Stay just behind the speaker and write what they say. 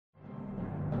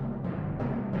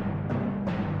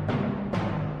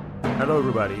Hello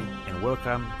everybody, and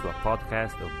welcome to a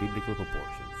podcast of Biblical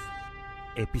Proportions.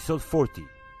 Episode 40,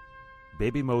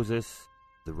 Baby Moses,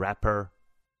 the Rapper,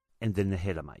 and the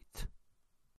Nehelamite.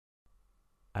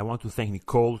 I want to thank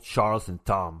Nicole, Charles, and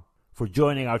Tom for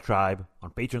joining our tribe on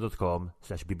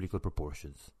patreon.com/biblical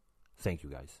proportions. Thank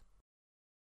you guys.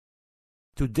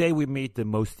 Today we meet the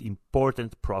most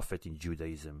important prophet in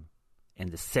Judaism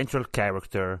and the central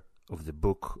character of the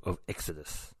book of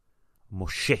Exodus,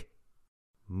 Moshe.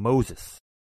 Moses.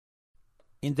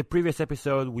 In the previous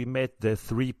episode, we met the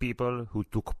three people who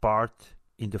took part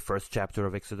in the first chapter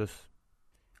of Exodus.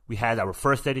 We had our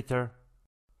first editor,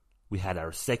 we had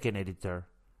our second editor,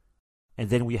 and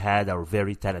then we had our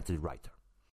very talented writer,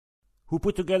 who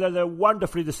put together the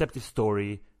wonderfully deceptive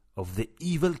story of the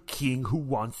evil king who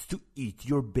wants to eat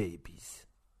your babies.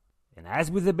 And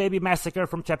as with the baby massacre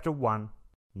from chapter 1,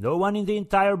 no one in the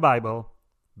entire Bible,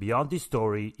 beyond this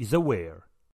story, is aware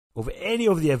of any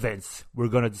of the events we're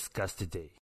going to discuss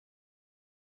today.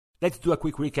 Let's do a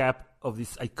quick recap of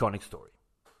this iconic story.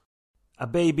 A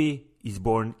baby is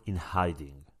born in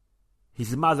hiding.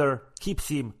 His mother keeps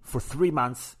him for 3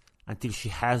 months until she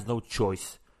has no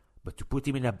choice but to put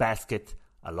him in a basket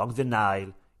along the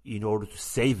Nile in order to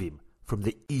save him from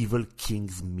the evil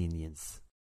king's minions.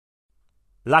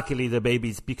 Luckily, the baby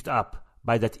is picked up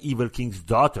by that evil king's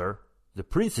daughter, the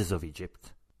princess of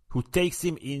Egypt, who takes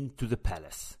him into the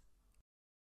palace.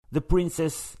 The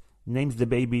princess names the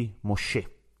baby Moshe,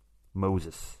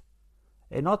 Moses.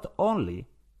 And not only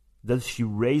does she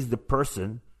raise the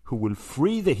person who will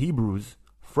free the Hebrews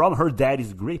from her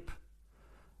daddy's grip,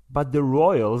 but the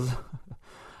royals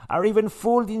are even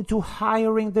fooled into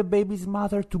hiring the baby's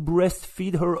mother to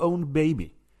breastfeed her own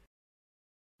baby.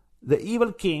 The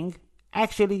evil king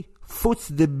actually foots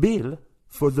the bill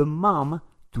for the mom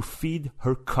to feed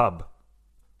her cub.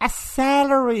 A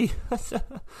salary!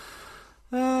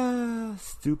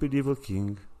 Stupid evil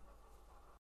king.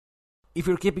 If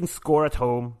you're keeping score at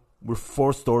home, we're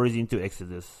 4 stories into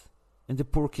Exodus, and the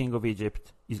poor king of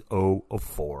Egypt is 0 of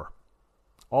 4.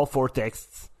 All 4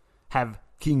 texts have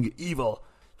King Evil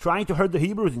trying to hurt the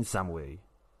Hebrews in some way,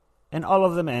 and all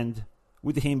of them end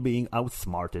with him being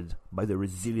outsmarted by the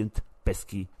resilient,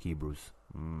 pesky Hebrews.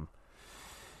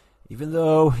 Even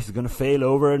though he's gonna fail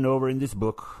over and over in this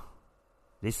book,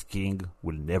 this king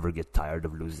will never get tired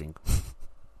of losing.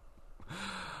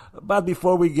 But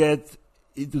before we get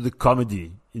into the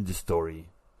comedy in the story,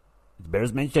 it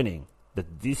bears mentioning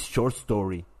that this short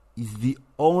story is the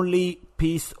only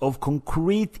piece of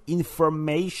concrete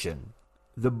information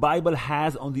the Bible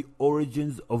has on the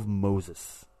origins of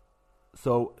Moses.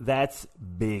 So that's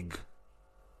big.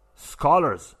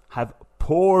 Scholars have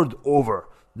pored over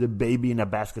the baby in a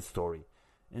basket story,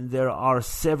 and there are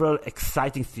several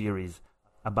exciting theories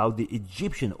about the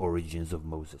Egyptian origins of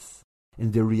Moses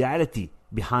and the reality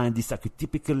behind this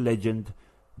archetypical legend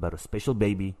about a special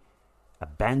baby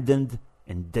abandoned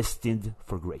and destined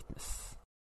for greatness.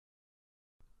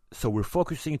 So we're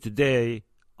focusing today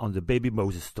on the baby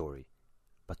Moses story.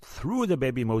 But through the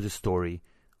baby Moses story,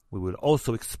 we will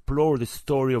also explore the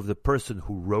story of the person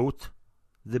who wrote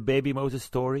the baby Moses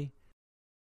story.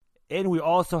 And we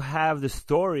also have the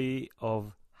story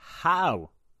of how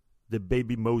the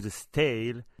baby Moses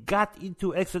tale got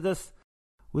into Exodus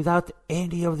without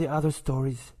any of the other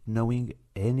stories knowing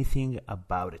anything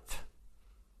about it.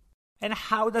 And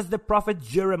how does the prophet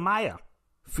Jeremiah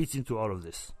fit into all of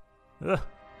this?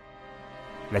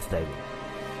 Let's dive in.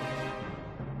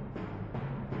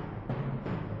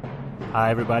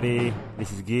 Hi everybody,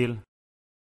 this is Gil.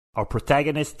 Our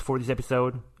protagonist for this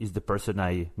episode is the person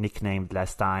I nicknamed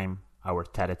last time, our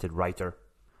talented writer.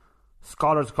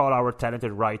 Scholars call our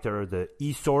talented writer the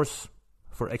e-source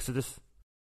for Exodus,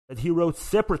 that he wrote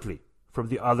separately from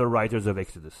the other writers of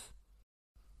Exodus.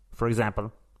 For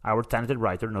example, our talented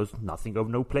writer knows nothing of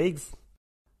no plagues,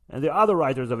 and the other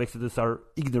writers of Exodus are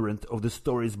ignorant of the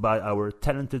stories by our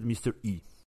talented Mr. E.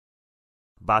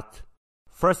 But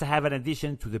first, I have an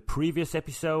addition to the previous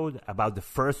episode about the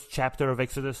first chapter of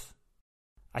Exodus.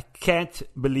 I can't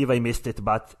believe I missed it,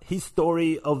 but his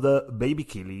story of the baby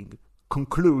killing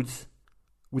concludes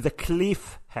with a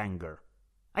cliffhanger.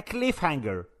 A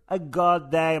cliffhanger. A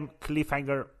goddamn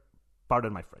cliffhanger.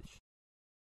 Pardon my French.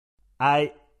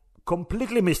 I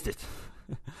completely missed it.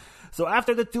 So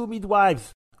after the 2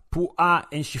 midwives, Puah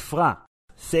and Shifra,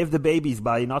 save the babies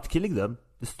by not killing them,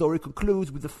 the story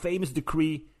concludes with the famous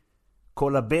decree,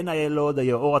 Kol haben hayelod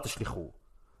hayaor tashlichu.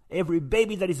 Every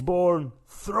baby that is born,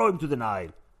 throw him to the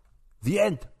Nile. The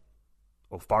end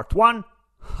of part 1.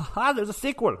 There's a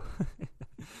sequel.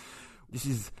 This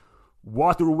is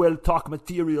water well talk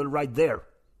material right there.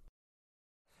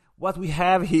 What we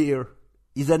have here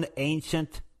is an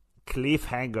ancient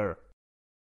cliffhanger.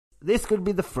 This could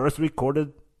be the first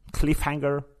recorded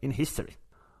cliffhanger in history.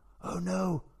 Oh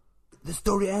no, the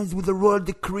story ends with a royal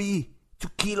decree to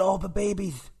kill all the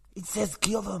babies. It says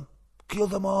kill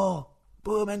them all.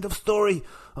 Boom, end of story.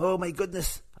 Oh my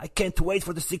goodness, I can't wait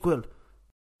for the sequel.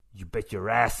 You bet your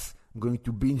ass I'm going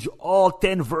to binge all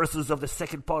 10 verses of the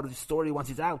second part of the story once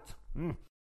it's out.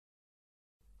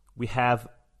 We have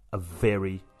a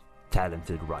very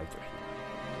talented writer here.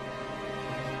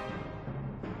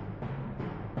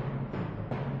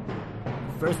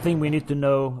 First thing we need to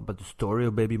know about the story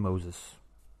of baby Moses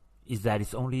is that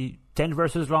it's only 10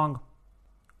 verses long,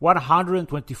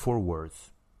 124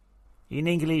 words. In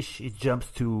English, it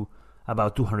jumps to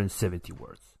about 270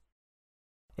 words.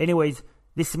 Anyways,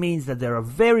 this means that there are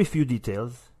very few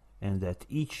details and that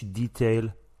each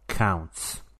detail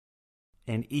counts.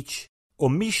 And each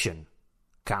omission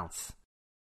counts.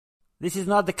 This is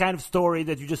not the kind of story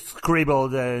that you just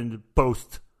scribbled and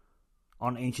post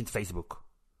on ancient Facebook.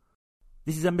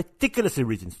 This is a meticulously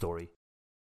written story.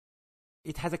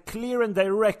 It has a clear and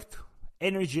direct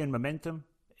energy and momentum,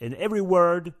 and every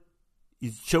word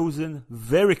is chosen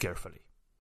very carefully.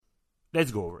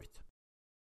 Let's go over it.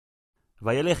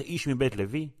 וילך איש מבית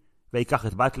לוי, ויקח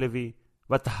את בת לוי,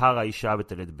 ותהר האישה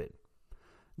ותלד בן.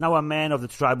 Now a man of the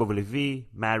tribe of Levi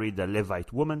married a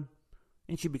Levite woman,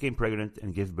 and she became pregnant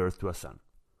and gave birth to a son.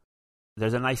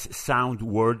 There's a nice sound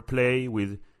word play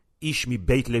with איש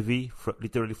מבית לוי,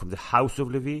 literally from the house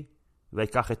of Levi,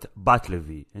 ויקח את בת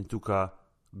לוי, and took a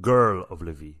girl of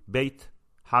Levi. Beit,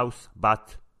 house,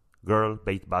 bat, girl,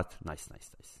 beit, bat, nice.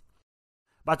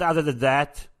 But other than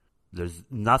that, there's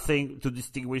nothing to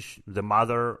distinguish the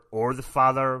mother or the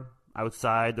father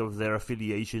outside of their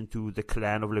affiliation to the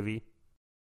clan of Levi.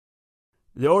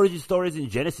 The origin stories in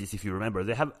Genesis, if you remember,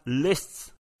 they have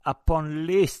lists upon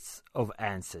lists of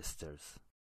ancestors.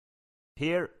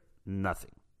 Here,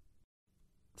 nothing.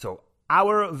 So,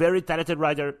 our very talented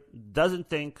writer doesn't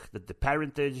think that the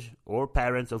parentage or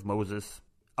parents of Moses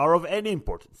are of any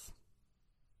importance.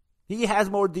 He has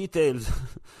more details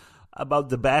about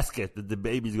the basket that the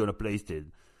baby is going to place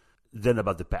in than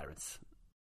about the parents.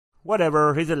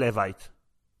 Whatever, he's a Levite.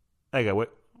 Okay,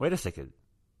 wait a second.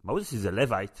 Moses is a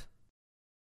Levite.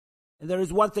 And there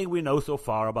is one thing we know so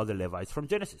far about the Levites from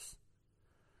Genesis.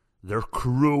 They're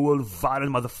cruel,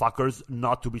 violent motherfuckers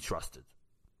not to be trusted,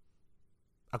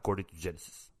 according to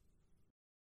Genesis.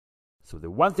 So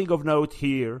the one thing of note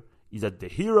here is that the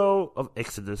hero of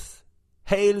Exodus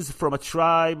hails from a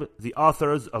tribe the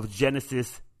authors of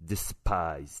Genesis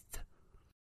despised.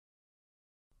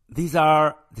 These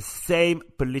are the same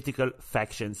political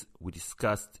factions we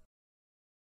discussed.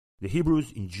 The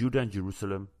Hebrews in Judah and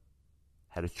Jerusalem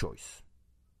had a choice.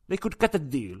 They could cut a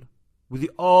deal with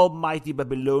the almighty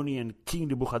Babylonian King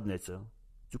Nebuchadnezzar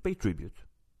to pay tribute,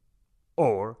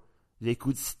 or they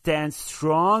could stand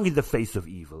strong in the face of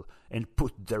evil and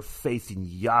put their faith in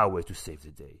Yahweh to save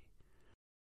the day.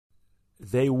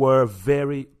 They were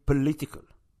very political.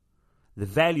 The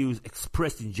values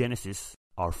expressed in Genesis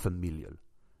are familial,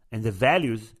 and the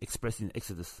values expressed in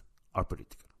Exodus are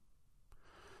political.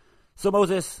 So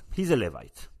Moses, he's a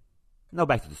Levite. Now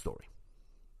back to the story.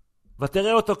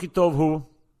 ותראה אותו כי טוב הוא,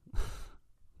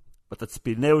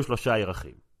 ותצפינהו 3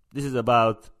 ירחים. This is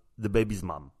about the baby's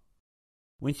mom.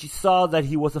 When she saw that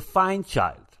he was a fine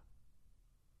child,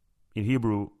 in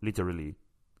Hebrew, literally,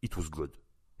 it was good.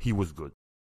 He was good.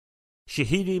 She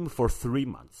hid him for 3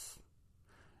 months.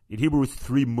 In Hebrew, it's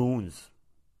 3 moons,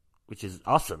 which is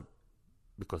awesome,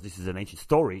 because this is an ancient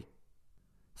story,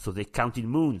 so they count in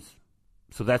moons.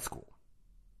 So that's cool.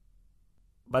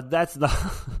 But that's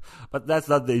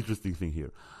not the interesting thing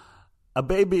here. A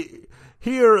baby,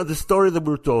 here the story that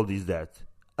we're told is that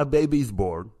a baby is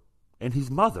born, and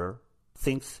his mother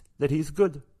thinks that he's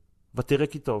good. ותראה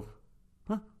כי טוב.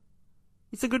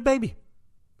 It's a good baby.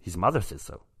 His mother says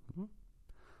so.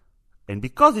 And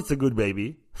because it's a good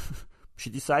baby, she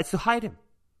decides to hide him.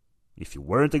 If he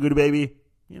weren't a good baby,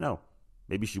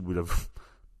 maybe she would have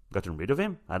gotten rid of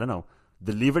him. I don't know.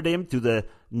 Delivered him to the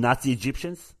Nazi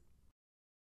Egyptians.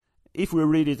 If we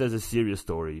read it as a serious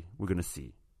story, we're going to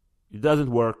see it doesn't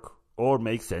work or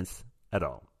make sense at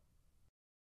all.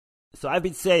 So I've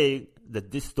been saying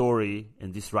that this story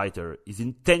and this writer is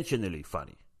intentionally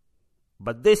funny.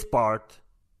 But this part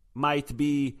might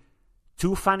be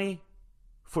too funny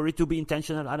for it to be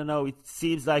intentional. I don't know. It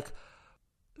seems like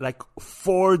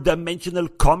 4-dimensional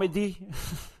comedy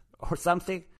or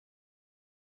something.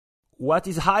 What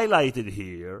is highlighted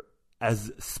here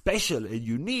as special and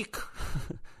unique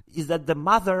is that the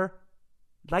mother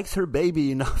likes her baby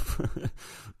enough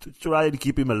to try and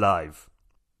keep him alive.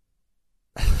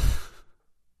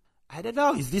 I don't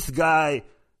know, is this guy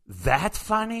that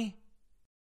funny?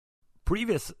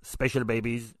 Previous special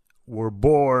babies were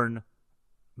born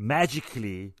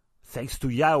magically, thanks to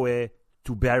Yahweh,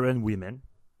 to barren women,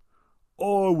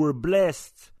 or were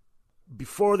blessed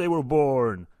before they were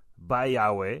born by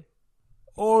Yahweh,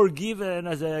 or given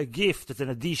as a gift, as an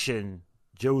addition,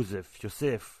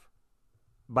 Yosef,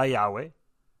 by Yahweh.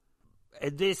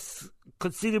 And this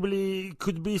conceivably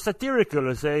could be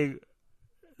satirical, saying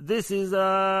this is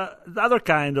the other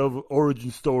kind of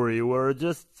origin story where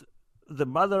just the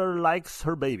mother likes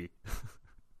her baby.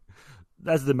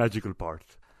 That's the magical part.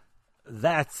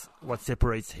 That's what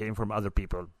separates him from other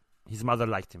people. His mother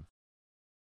liked him.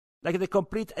 Like the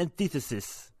complete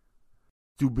antithesis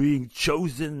to being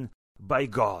chosen by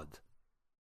God.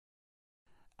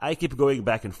 I keep going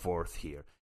back and forth here.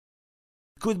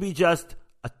 It could be just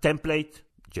a template,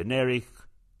 generic,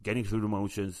 getting through the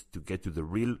motions to get to the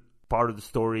real part of the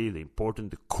story, the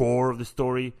important, the core of the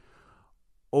story.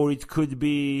 Or it could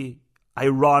be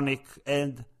ironic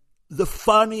and the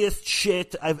funniest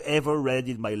shit I've ever read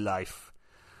in my life.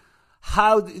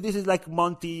 This is like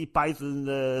Monty Python,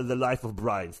 the Life of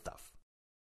Brian stuff.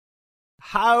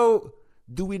 How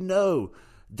do we know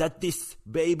that this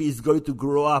baby is going to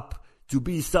grow up to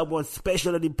be someone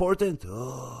special and important?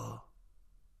 Oh,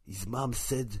 his mom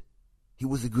said he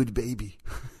was a good baby.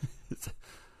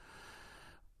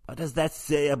 What does that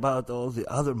say about all the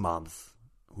other moms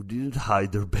who didn't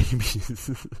hide their babies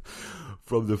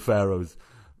from the pharaohs?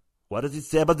 What does it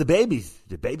say about the babies?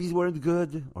 The babies weren't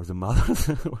good, or the mothers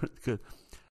weren't good?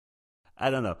 I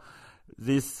don't know.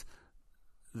 This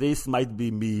might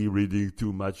be me reading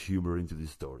too much humor into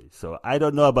this story. So I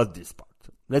don't know about this part.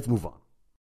 Let's move on.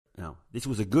 Now, this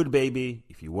was a good baby.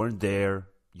 If you weren't there,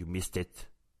 you missed it.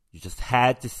 You just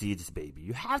had to see this baby.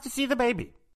 You have to see the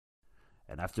baby.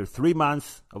 And after 3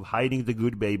 months of hiding the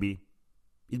good baby,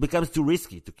 it becomes too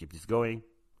risky to keep this going,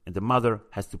 and the mother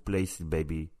has to place the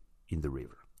baby in the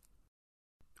river.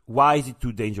 Why is it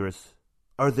too dangerous?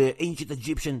 Are the ancient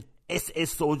Egyptian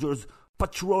SS soldiers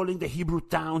patrolling the Hebrew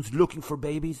towns looking for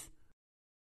babies?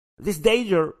 This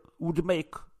danger would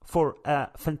make for a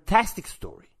fantastic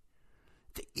story.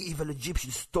 The evil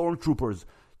Egyptian stormtroopers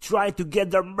trying to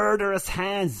get their murderous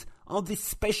hands on this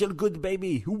special good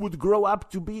baby who would grow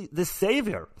up to be the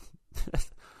savior.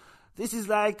 This is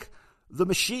like the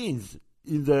machines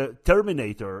in the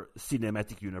Terminator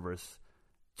cinematic universe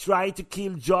trying to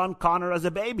kill John Connor as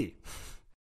a baby.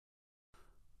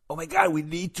 Oh my God, we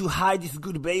need to hide this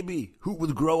good baby who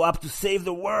would grow up to save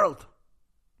the world.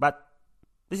 But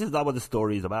this is not what the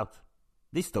story is about.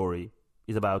 This story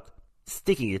is about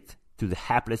sticking it to the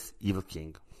hapless evil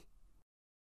king.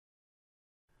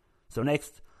 So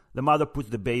next, the mother puts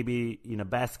the baby in a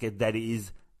basket that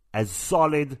is as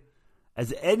solid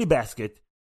as any basket.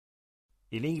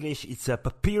 In English, it's a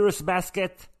papyrus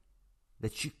basket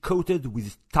that she coated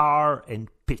with tar and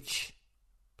pitch.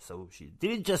 So she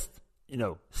didn't just,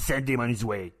 send him on his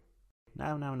way.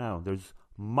 No. There's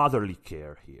motherly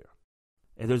care here.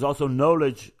 And there's also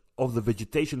knowledge of the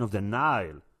vegetation of the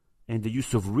Nile and the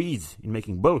use of reeds in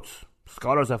making boats.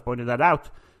 Scholars have pointed that out.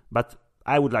 But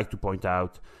I would like to point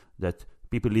out that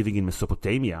people living in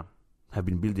Mesopotamia have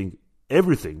been building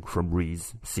everything from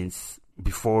reeds since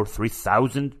before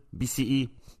 3000 BCE.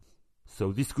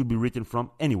 So this could be written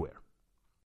from anywhere.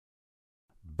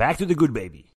 Back to the good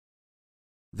baby.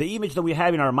 The image that we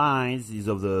have in our minds is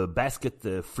of the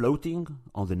basket floating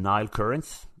on the Nile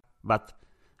currents. But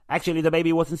actually the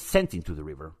baby wasn't sent into the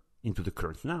river, into the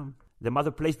currents. No. The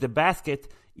mother placed the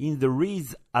basket in the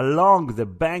reeds along the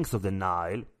banks of the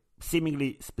Nile,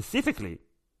 seemingly specifically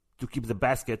to keep the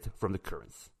basket from the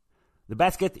currents. The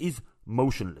basket is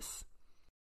motionless.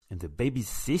 And the baby's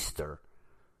sister,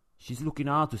 she's looking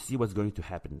on to see what's going to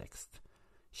happen next.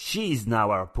 She is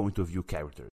now our point of view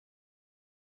character.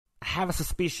 I have a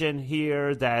suspicion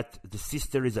here that the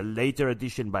sister is a later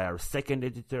addition by our second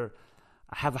editor.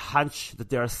 I have a hunch that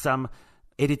there are some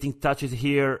editing touches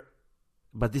here,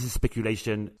 but this is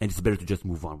speculation and it's better to just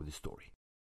move on with the story.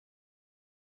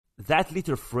 That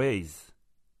little phrase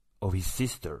of his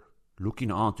sister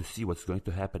looking on to see what's going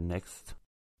to happen next,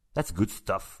 that's good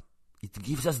stuff. It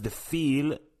gives us the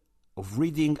feel of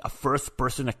reading a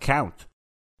first-person account.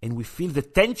 And we feel the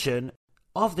tension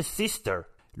of the sister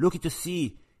looking to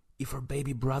see if her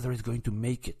baby brother is going to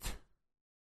make it.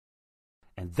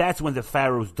 And that's when the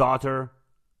Pharaoh's daughter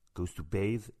goes to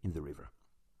bathe in the river.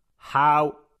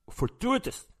 How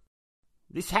fortuitous.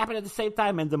 This happened at the same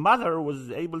time, and the mother was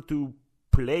able to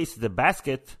place the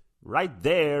basket right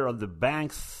there on the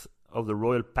banks of the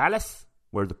royal palace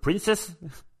where the princess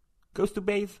goes to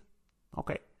bathe.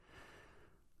 Okay.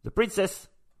 The princess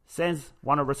sends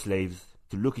one of her slaves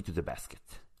to look into the basket.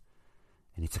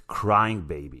 And it's a crying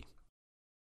baby.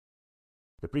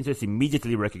 The princess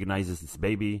immediately recognizes this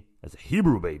baby as a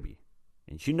Hebrew baby,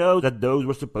 and she knows that those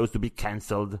were supposed to be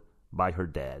cancelled by her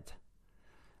dad.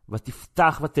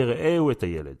 ותפתח ותראהו את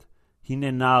הילד,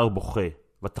 הנה נער בוכה,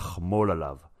 ותחמול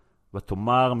עליו,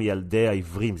 ותאמר מילדי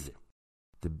העברים זה.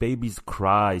 The baby's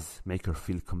cries make her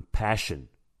feel compassion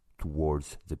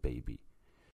towards the baby.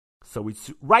 So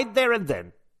it's right there and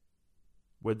then,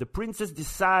 where the princess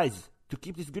decides to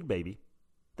keep this good baby,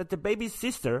 that the baby's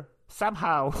sister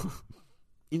somehow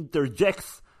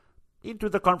interjects into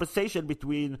the conversation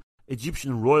between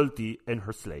Egyptian royalty and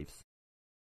her slaves.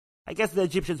 I guess the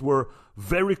Egyptians were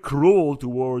very cruel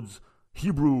towards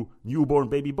Hebrew newborn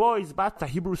baby boys, but a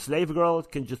Hebrew slave girl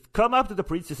can just come up to the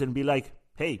princess and be like,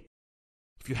 hey,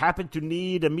 if you happen to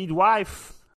need a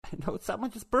midwife, I know someone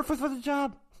just perfect for the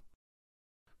job.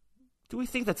 Do we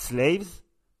think that slaves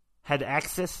had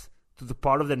access to the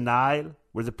part of the Nile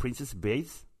where the princess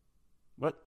bathes?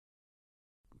 What?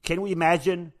 Can we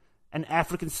imagine an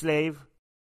African slave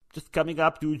just coming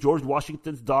up to George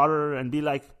Washington's daughter and be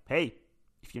like, hey,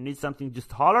 if you need something,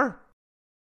 just holler?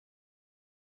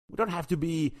 We don't have to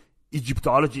be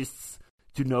Egyptologists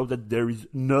to know that there is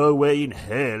no way in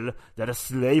hell that a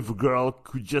slave girl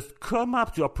could just come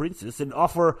up to a princess and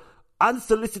offer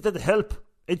unsolicited help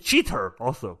and cheat her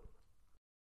also.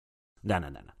 No.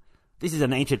 This is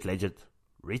an ancient legend,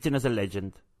 written as a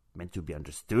legend, meant to be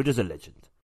understood as a legend.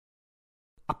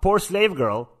 A poor slave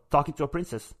girl talking to a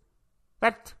princess.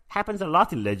 That happens a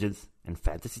lot in legends and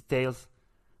fantasy tales.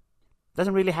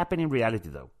 Doesn't really happen in reality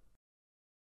though.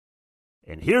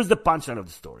 And here's the punchline of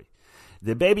the story.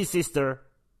 The baby sister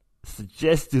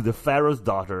suggests to the pharaoh's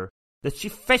daughter that she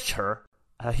fetch her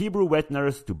a Hebrew wet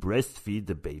nurse to breastfeed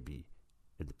the baby.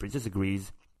 And the princess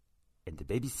agrees, and the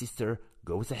baby sister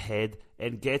goes ahead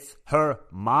and gets her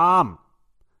mom.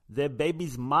 The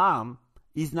baby's mom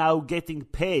is now getting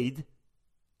paid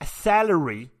a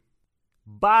salary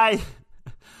by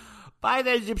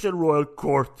the Egyptian royal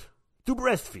court to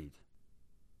breastfeed.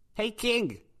 Hey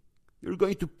king, you're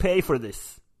going to pay for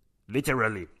this.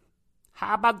 Literally.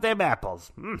 How about them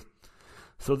apples?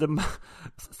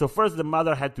 So first the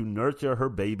mother had to nurture her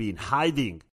baby in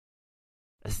hiding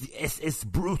as the SS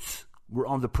brutes were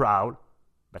on the prowl.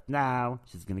 But now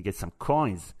she's going to get some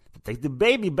coins to take the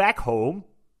baby back home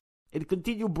and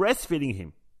continue breastfeeding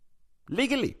him.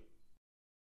 Legally.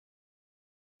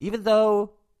 Even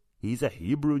though he's a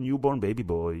Hebrew newborn baby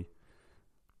boy,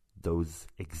 those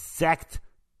exact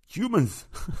humans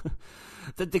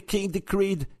that the king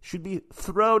decreed should be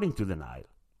thrown into the Nile.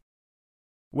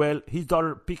 Well, his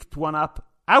daughter picked one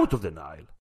up out of the Nile.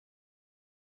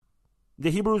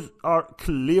 The Hebrews are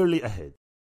clearly ahead.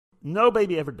 No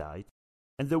baby ever died,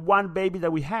 and the one baby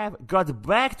that we have got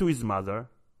back to his mother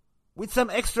with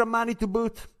some extra money to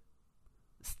boot.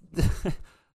 The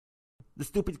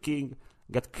stupid king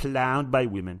got clowned by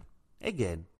women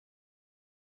again.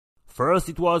 First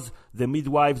it was the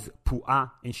midwives Puah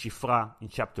and Shifra in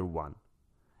chapter 1.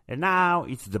 And now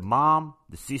it's the mom,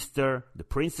 the sister, the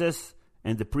princess,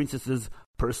 and the princess's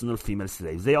personal female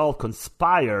slaves. They all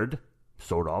conspired,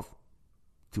 sort of,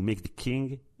 to make the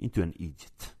king into an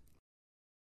Egypt.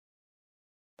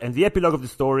 And the epilogue of the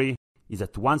story is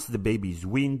that once the baby is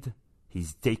weaned,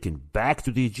 he's taken back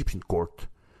to the Egyptian court,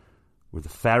 where the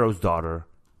pharaoh's daughter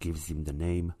gives him the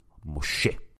name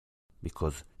Moshe,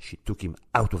 because she took him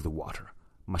out of the water.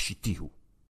 Mashitihu.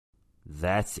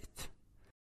 That's it.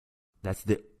 That's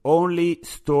the only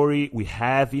story we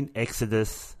have in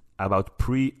Exodus about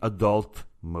pre-adult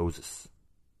Moses.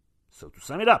 So to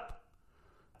sum it up,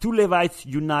 two Levites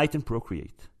unite and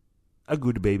procreate. A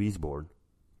good baby is born,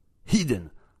 hidden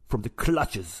from the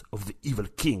clutches of the evil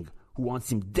king who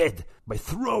wants him dead by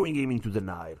throwing him into the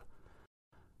Nile.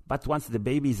 But once the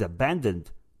baby is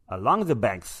abandoned along the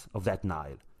banks of that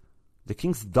Nile, the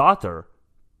king's daughter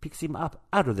picks him up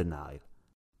out of the Nile,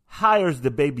 hires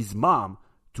the baby's mom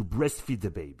to breastfeed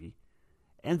the baby,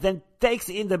 and then takes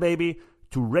in the baby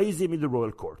to raise him in the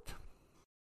royal court.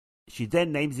 She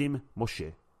then names him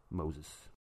Moshe, Moses.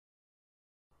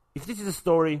 If this is a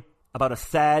story about a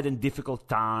sad and difficult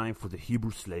time for the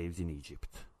Hebrew slaves in Egypt,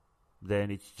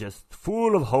 then it's just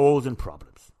full of holes and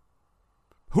problems.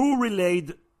 Who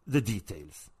relayed the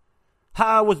details?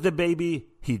 How was the baby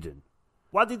hidden?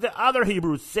 What did the other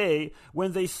Hebrews say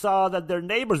when they saw that their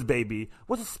neighbor's baby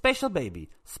was a special baby,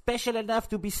 special enough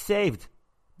to be saved?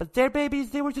 But their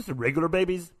babies, they were just regular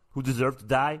babies who deserved to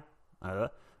die?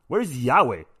 Where is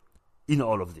Yahweh in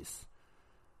all of this?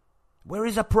 Where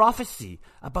is a prophecy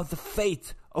about the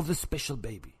fate of the special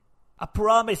baby? A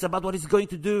promise about what he's going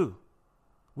to do?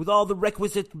 with all the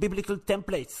requisite biblical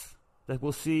templates that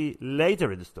we'll see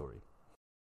later in the story.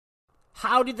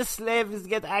 How did the slaves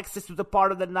get access to the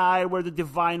part of the Nile where the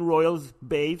divine royals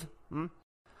bathe?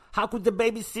 How could the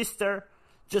baby sister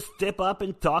just step up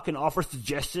and talk and offer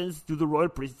suggestions to the royal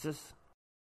princess?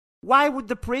 Why would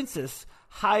the princess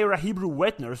hire a Hebrew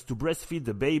wet nurse to breastfeed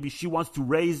the baby she wants to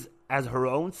raise as her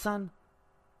own son?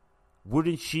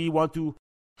 Wouldn't she want to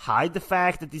hide the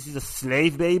fact that this is a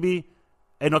slave baby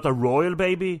and not a royal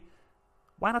baby?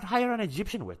 Why not hire an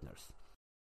Egyptian wet nurse?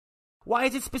 Why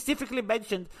is it specifically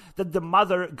mentioned that the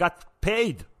mother got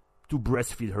paid to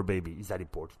breastfeed her baby? Is that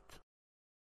important?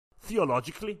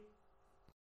 Theologically?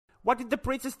 What did the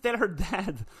princess tell her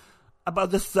dad about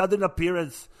the sudden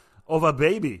appearance of a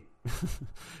baby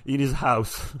in his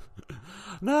house?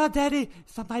 No, Daddy,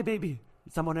 it's not my baby.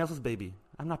 It's someone else's baby.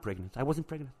 I'm not pregnant. I wasn't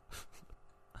pregnant.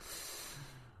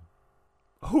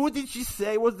 Who did she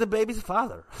say was the baby's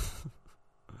father?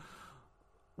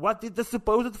 What did the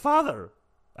supposed father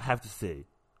have to say?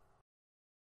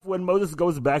 When Moses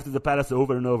goes back to the palace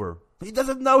over and over, he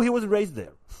doesn't know he was raised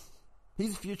there.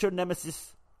 His future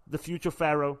nemesis, the future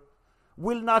Pharaoh,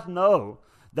 will not know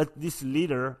that this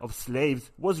leader of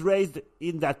slaves was raised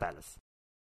in that palace.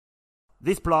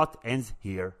 This plot ends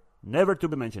here, never to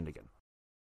be mentioned again.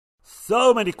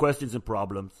 So many questions and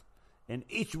problems, and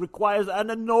each requires an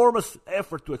enormous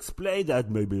effort to explain that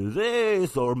maybe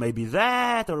this, or maybe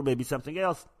that, or maybe something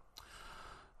else.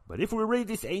 But if we read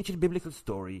this ancient biblical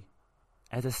story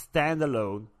as a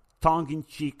standalone,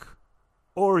 tongue-in-cheek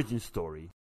origin story,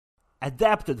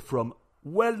 adapted from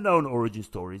well-known origin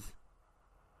stories,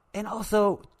 and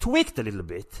also tweaked a little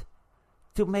bit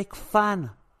to make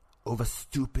fun of a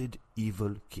stupid,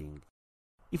 evil king.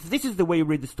 If this is the way you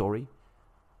read the story,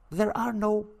 there are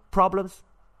no problems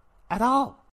at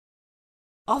all.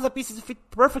 All the pieces fit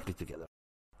perfectly together,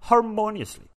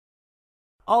 harmoniously.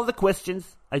 All the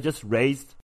questions I just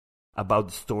raised about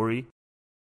the story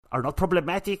are not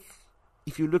problematic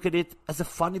if you look at it as a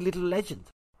funny little legend,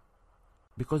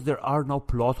 because there are no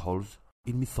plot holes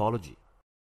in mythology.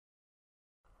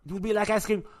 It would be like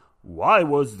asking, why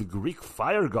was the Greek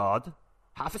fire god,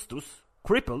 Hephaestus,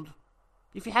 crippled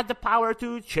if he had the power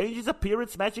to change his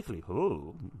appearance magically?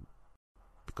 Oh,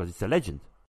 because it's a legend.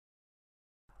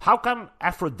 How come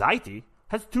Aphrodite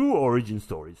has two origin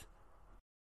stories?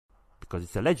 Because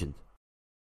it's a legend.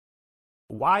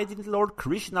 Why didn't Lord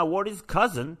Krishna warn his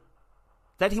cousin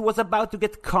that he was about to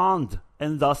get conned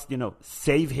and thus,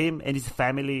 save him and his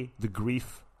family the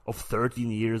grief of 13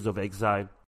 years of exile?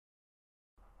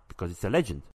 Because it's a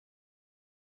legend.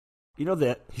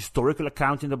 The historical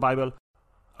accounts in the Bible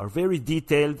are very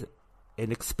detailed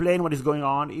and explain what is going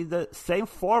on in the same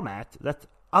format that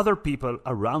other people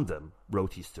around them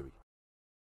wrote history.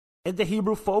 And the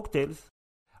Hebrew folktales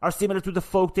are similar to the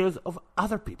folktales of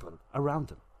other people around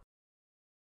them.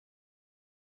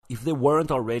 If there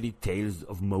weren't already tales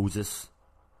of Moses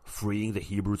freeing the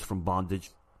Hebrews from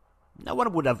bondage, no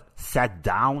one would have sat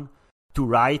down to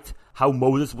write how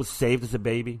Moses was saved as a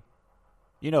baby.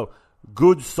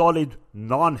 Good, solid,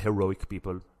 non-heroic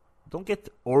people don't get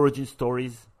origin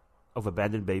stories of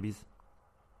abandoned babies.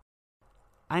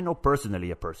 I know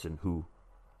personally a person who,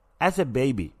 as a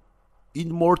baby,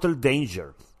 in mortal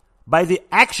danger by the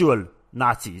actual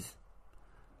Nazis,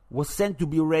 was sent to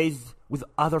be raised with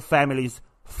other families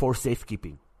for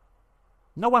safekeeping.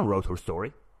 No one wrote her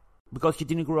story because she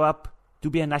didn't grow up to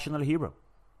be a national hero.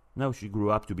 No, she grew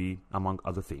up to be, among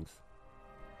other things,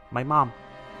 my mom.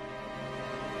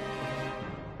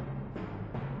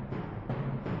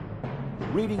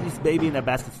 Reading this baby in a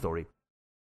basket story,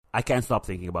 I can't stop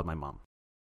thinking about my mom.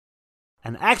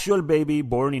 An actual baby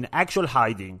born in actual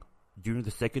hiding during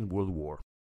the Second World War.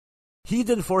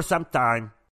 Hidden for some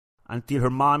time until her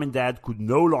mom and dad could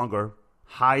no longer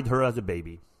hide her as a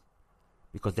baby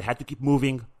because they had to keep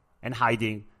moving and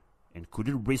hiding and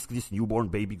couldn't risk this newborn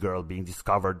baby girl being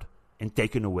discovered and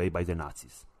taken away by the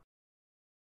Nazis.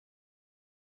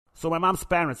 So my mom's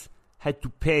parents had to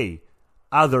pay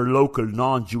other local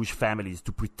non-Jewish families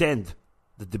to pretend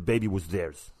that the baby was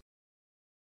theirs.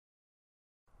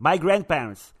 My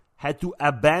grandparents had to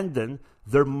abandon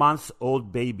their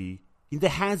months-old baby in the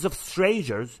hands of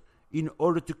strangers in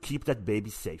order to keep that baby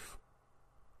safe.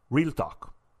 Real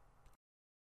talk.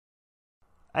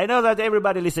 I know that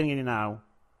everybody listening in now,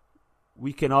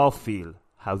 we can all feel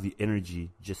how the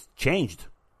energy just changed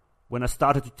when I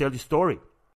started to tell the story.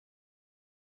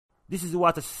 This is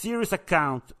what a serious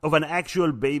account of an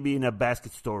actual baby in a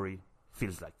basket story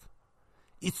feels like.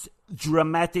 It's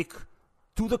dramatic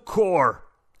to the core.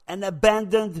 An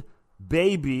abandoned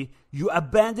baby. You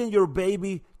abandon your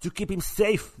baby to keep him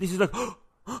safe. This is like,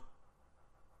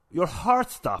 your heart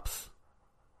stops.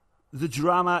 The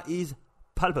drama is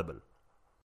palpable.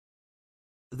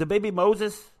 The baby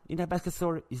Moses in a basket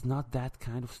story is not that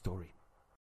kind of story.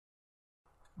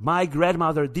 My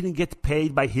grandmother didn't get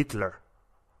paid by Hitler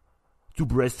to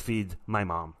breastfeed my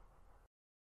mom.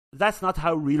 That's not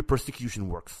how real persecution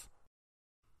works.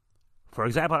 For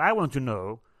example, I want to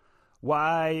know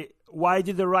why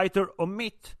did the writer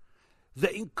omit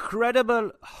the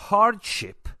incredible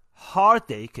hardship,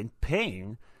 heartache, and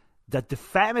pain that the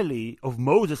family of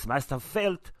Moses must have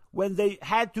felt when they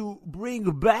had to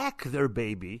bring back their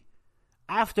baby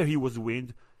after he was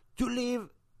weaned to live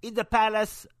in the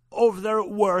palace of their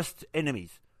worst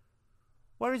enemies?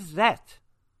 Where is that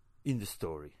in the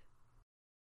story?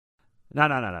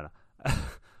 No.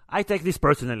 I take this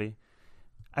personally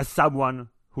as someone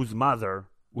whose mother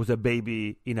was a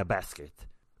baby in a basket.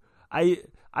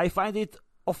 I find it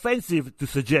offensive to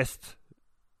suggest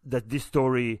that this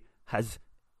story has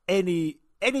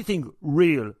anything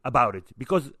real about it,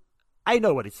 because I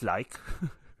know what it's like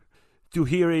to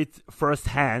hear it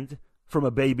firsthand from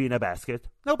a baby in a basket.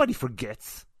 Nobody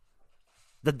forgets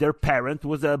that their parent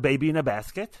was a baby in a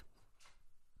basket.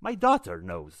 My daughter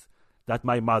knows that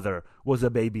my mother was a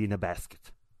baby in a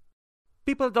basket.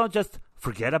 People don't just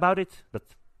forget about it, but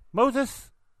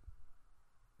Moses,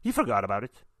 he forgot about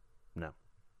it. No.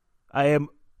 I am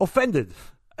offended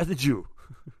as a Jew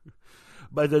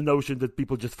by the notion that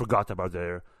people just forgot about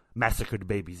their massacred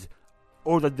babies,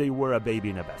 or that they were a baby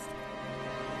in a basket.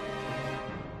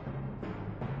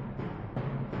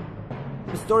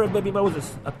 The story of baby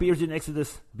Moses appears in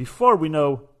Exodus before we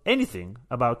know anything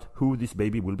about who this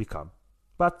baby will become.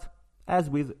 But, as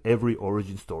with every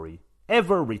origin story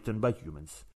ever written by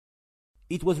humans,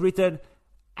 it was written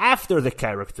after the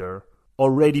character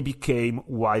already became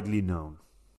widely known.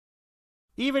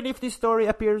 Even if this story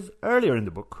appears earlier in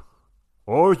the book,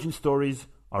 origin stories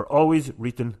are always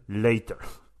written later.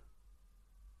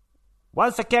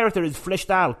 Once a character is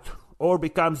fleshed out or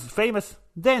becomes famous,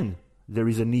 then there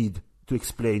is a need to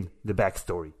explain the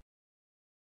backstory.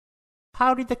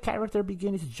 How did the character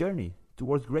begin his journey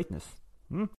towards greatness?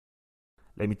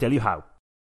 Let me tell you how.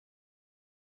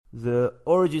 The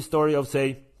origin story of,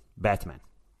 say, Batman.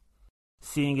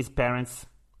 Seeing his parents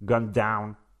gunned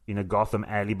down in a Gotham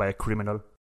alley by a criminal.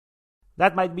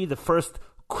 That might be the first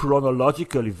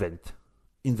chronological event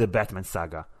in the Batman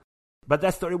saga. But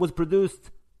that story was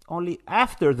produced only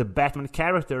after the Batman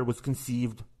character was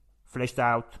conceived, fleshed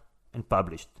out, and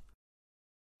published.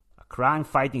 A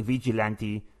crime-fighting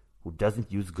vigilante who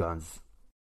doesn't use guns.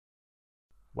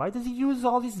 Why does he use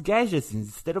all these gadgets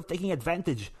instead of taking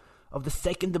advantage of the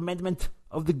Second Amendment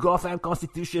of the Gotham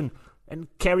Constitution and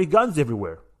carry guns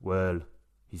everywhere? Well,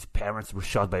 his parents were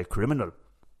shot by a criminal.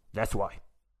 That's why.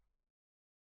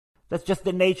 That's just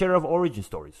the nature of origin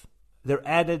stories. They're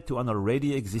added to an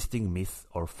already existing myth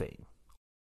or fame.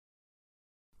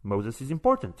 Moses is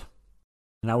important,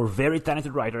 and our very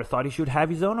talented writer thought he should have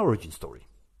his own origin story.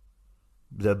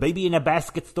 The baby in a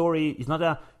basket story is not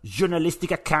a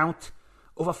journalistic account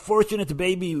of a fortunate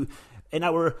baby, and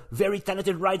our very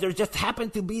talented writer just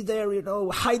happened to be there,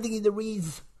 hiding in the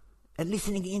reeds and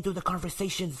listening into the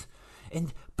conversations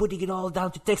and putting it all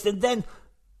down to text, and then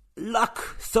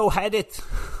luck so had it.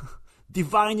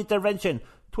 Divine intervention.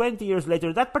 20 years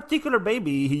later, that particular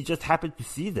baby he just happened to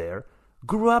see there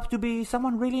grew up to be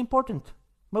someone really important.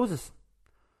 Moses.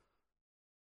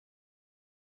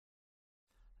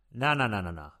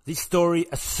 No. This story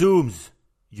assumes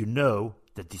you know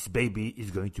that this baby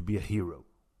is going to be a hero.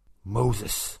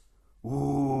 Moses.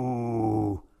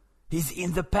 Ooh. He's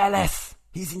in the palace.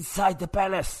 He's inside the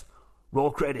palace.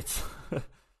 Roll credits.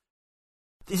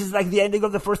 This is like the ending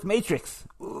of the first Matrix.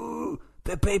 Ooh.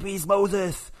 The baby is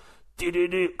Moses. The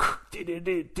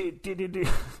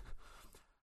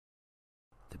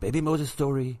baby Moses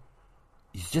story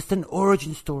is just an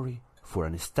origin story for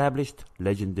an established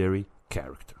legendary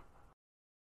character.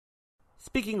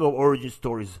 Speaking of origin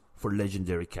stories for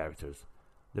legendary characters,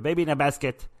 the baby in a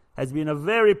basket has been a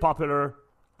very popular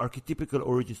archetypical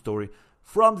origin story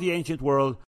from the ancient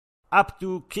world up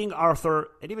to King Arthur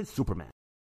and even Superman.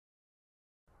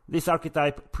 This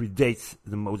archetype predates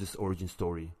the Moses origin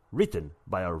story written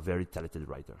by our very talented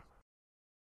writer.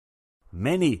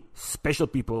 Many special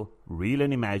people, real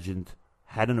and imagined,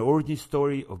 had an origin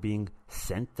story of being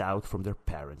sent out from their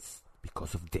parents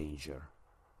because of danger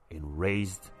and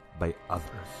raised by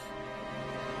others.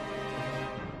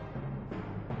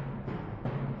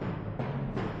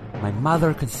 My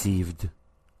mother conceived.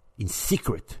 In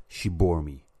secret she bore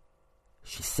me.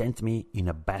 She sent me in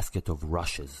a basket of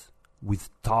rushes. With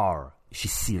tar she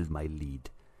sealed my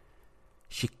lid.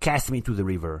 She cast me into the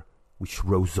river, which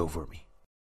rose over me.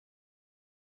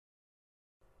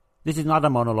 This is not a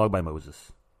monologue by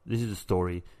Moses. This is the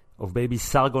story of baby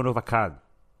Sargon of Akkad.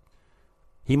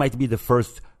 He might be the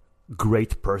first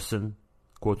great person,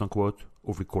 quote unquote,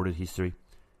 of recorded history.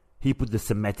 He put the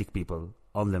Semitic people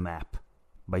on the map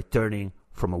by turning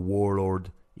from a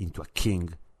warlord into a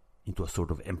king, into a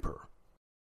sort of emperor.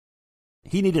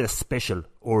 He needed a special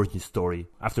origin story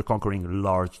after conquering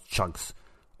large chunks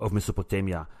of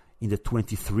Mesopotamia in the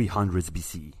 2300s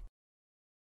BCE.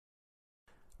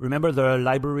 Remember the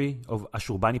library of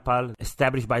Ashurbanipal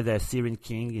established by the Assyrian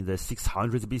king in the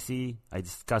 600s BCE? I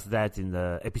discussed that in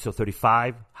the episode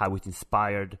 35, how it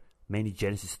inspired many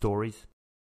Genesis stories.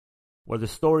 Well, the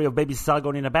story of baby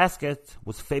Sargon in a basket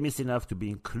was famous enough to be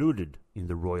included in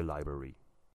the royal library.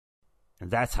 And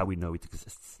that's how we know it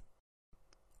exists.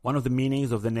 One of the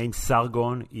meanings of the name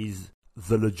Sargon is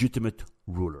the legitimate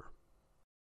ruler.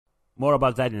 More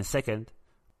about that in a second,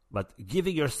 but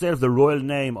giving yourself the royal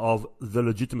name of the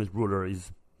legitimate ruler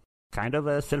is kind of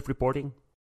a self-reporting.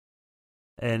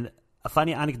 And a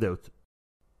funny anecdote,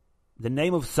 the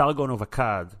name of Sargon of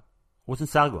Akkad wasn't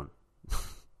Sargon.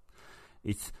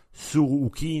 It's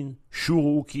Suruukin,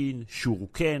 Shuruukin,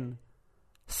 Shuruken,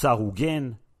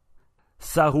 Sarugen,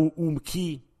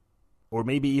 Saruumki, or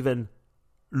maybe even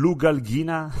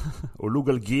Lugalgina, or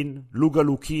Lugalgin,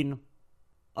 Lugalukin.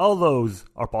 All those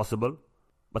are possible,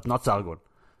 but not Sargon.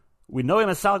 We know him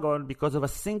as Sargon because of a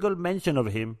single mention of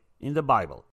him in the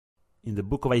Bible, in the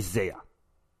book of Isaiah.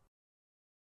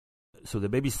 So the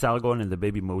baby Sargon and the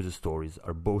baby Moses stories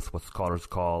are both what scholars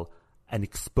call an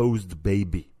exposed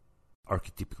baby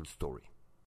archetypical story.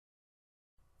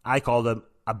 I call them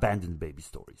abandoned baby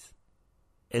stories.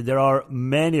 And there are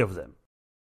many of them.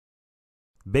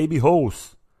 Baby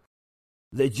Horus,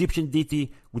 the Egyptian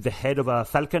deity with the head of a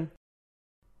falcon.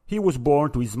 He was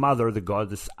born to his mother, the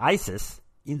goddess Isis,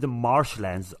 in the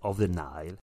marshlands of the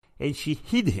Nile, and she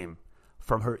hid him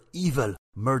from her evil,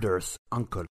 murderous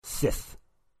uncle, Seth.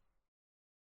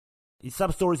 In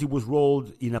some stories, he was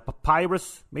rolled in a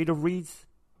papyrus made of reeds.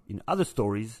 In other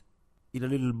stories, in a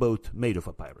little boat made of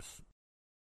papyrus.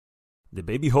 The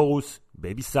baby Horus,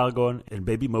 baby Sargon, and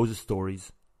baby Moses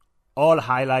stories all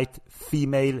highlight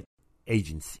female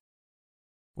agency,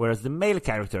 whereas the male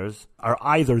characters are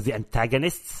either the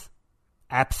antagonists,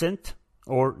 absent,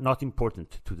 or not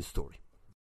important to the story.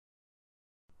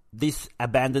 This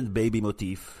abandoned baby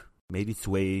motif made its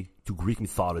way to Greek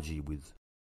mythology with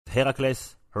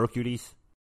Heracles, Hercules.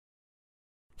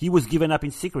 He was given up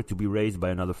in secret to be raised by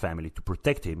another family to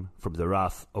protect him from the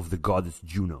wrath of the goddess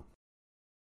Juno.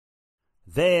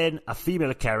 Then a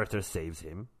female character saves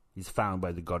him. He's found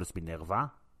by the goddess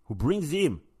Minerva, who brings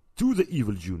him to the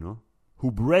evil Juno,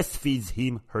 who breastfeeds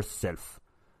him herself.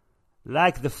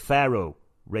 Like the Pharaoh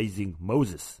raising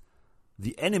Moses,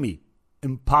 the enemy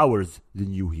empowers the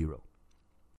new hero.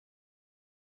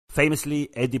 Famously,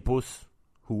 Oedipus,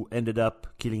 who ended up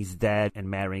killing his dad and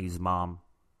marrying his mom,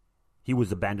 he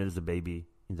was abandoned as a baby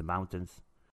in the mountains.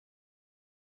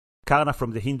 Karna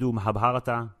from the Hindu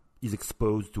Mahabharata is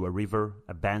exposed to a river,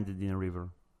 abandoned in a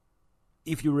river.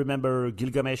 If you remember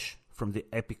Gilgamesh from the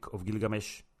Epic of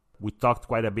Gilgamesh, we talked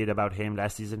quite a bit about him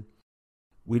last season.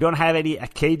 We don't have any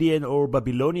Akkadian or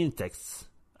Babylonian texts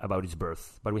about his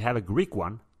birth, but we have a Greek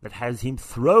one that has him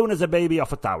thrown as a baby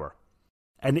off a tower.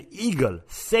 An eagle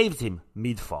saved him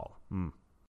mid-fall.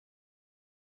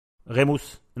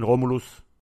 Remus and Romulus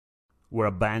were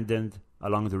abandoned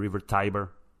along the river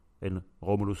Tiber, and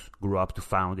Romulus grew up to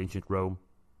found ancient Rome.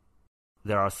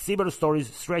 There are similar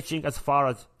stories stretching as far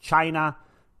as China,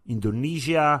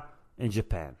 Indonesia, and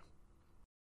Japan.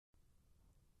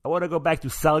 I want to go back to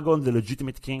Sargon, the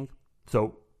legitimate king.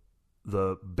 So,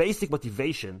 the basic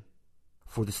motivation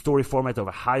for the story format of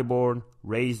a highborn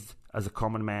raised as a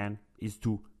common man is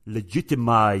to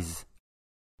legitimize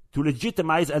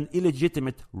an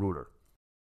illegitimate ruler.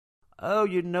 Oh,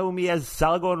 you know me as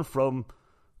Sargon from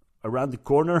around the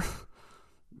corner,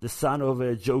 the son of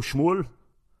Joe Shmuel?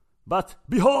 But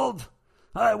behold,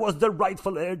 I was the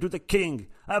rightful heir to the king,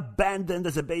 abandoned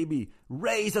as a baby,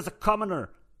 raised as a commoner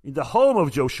in the home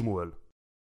of Joe Shmuel.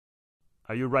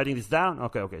 Are you writing this down?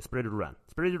 Okay, spread it around.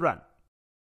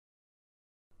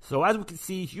 So as we can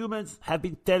see, humans have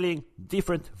been telling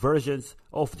different versions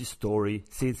of the story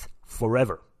since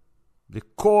forever. The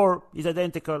core is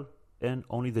identical, and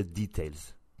only the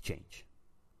details change.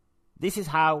 This is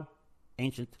how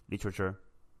ancient literature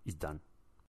is done.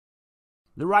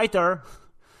 The writer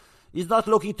is not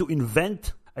looking to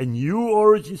invent a new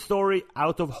origin story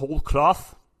out of whole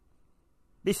cloth.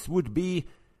 This would be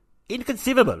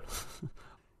inconceivable.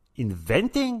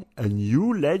 Inventing a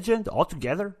new legend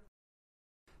altogether?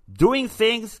 Doing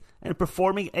things and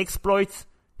performing exploits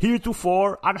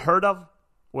heretofore unheard of?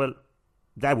 Well,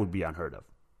 that would be unheard of.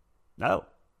 No.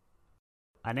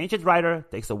 An ancient writer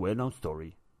takes a well-known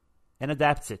story and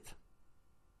adapts it.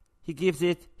 He gives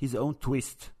it his own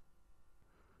twist.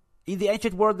 In the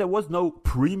ancient world, there was no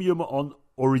premium on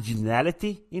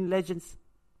originality in legends.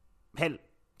 Hell,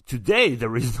 today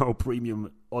there is no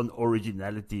premium on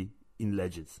originality in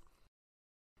legends.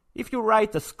 If you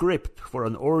write a script for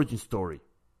an origin story,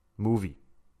 movie,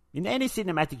 in any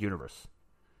cinematic universe,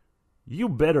 you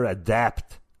better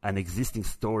adapt an existing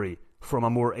story from a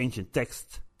more ancient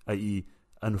text, i.e.,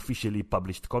 an officially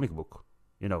published comic book.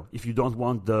 If you don't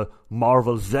want the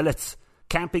Marvel zealots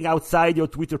camping outside your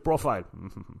Twitter profile.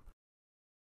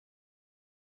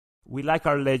 We like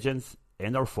our legends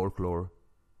and our folklore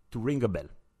to ring a bell.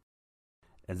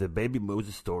 And the baby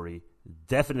Moses story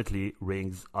definitely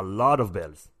rings a lot of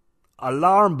bells.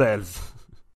 Alarm bells!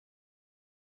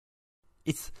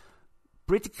 It's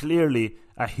pretty clearly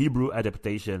a Hebrew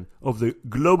adaptation of the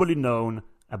globally known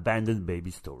abandoned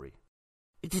baby story.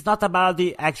 It is not about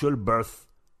the actual birth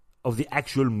of the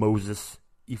actual Moses,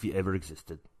 if he ever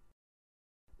existed.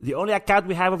 The only account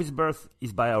we have of his birth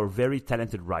is by our very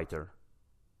talented writer,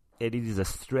 and it is a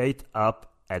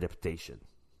straight-up adaptation.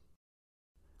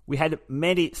 We had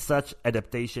many such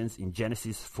adaptations in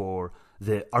Genesis for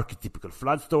the archetypical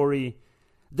flood story,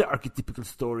 the archetypical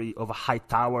story of a high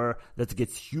tower that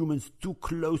gets humans too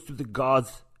close to the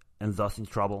gods and thus in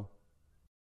trouble,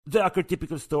 the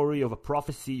archetypical story of a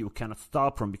prophecy you cannot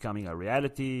stop from becoming a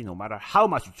reality no matter how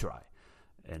much you try,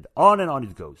 and on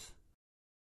it goes.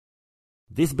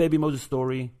 This baby Moses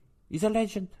story is a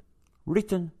legend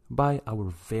written by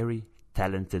our very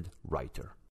talented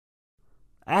writer,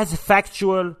 as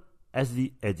factual as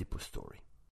the Oedipus story.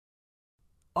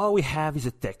 All we have is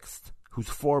a text whose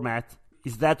format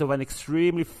is that of an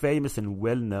extremely famous and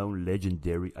well-known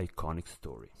legendary iconic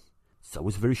story. So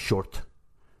it's very short,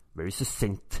 very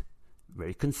succinct,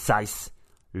 very concise,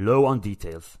 low on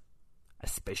details. A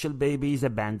special baby is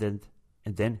abandoned,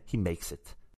 and then he makes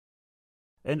it.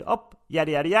 And up,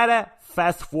 yada yada yada,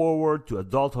 fast forward to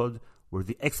adulthood where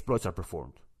the exploits are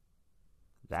performed.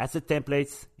 That's the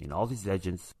templates in all these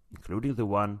legends, including the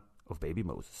one of baby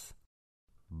Moses.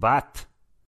 But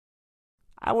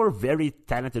our very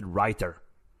talented writer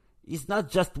is not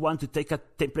just one to take a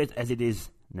template as it is.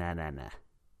 Nah.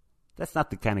 That's not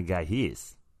the kind of guy he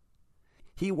is.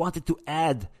 He wanted to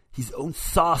add his own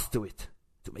sauce to it,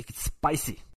 to make it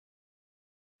spicy.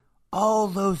 All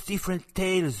those different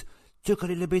tales took a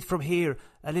little bit from here,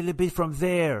 a little bit from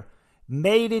there,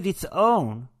 made it its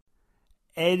own,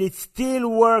 and it still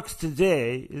works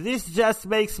today. This just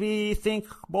makes me think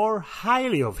more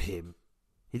highly of him.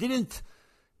 He didn't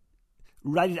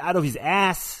write it out of his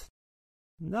ass.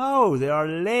 No, there are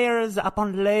layers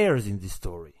upon layers in this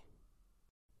story.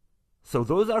 So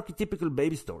those archetypical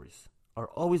baby stories are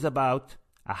always about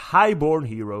a high-born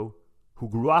hero who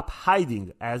grew up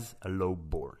hiding as a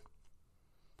low-born,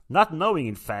 not knowing,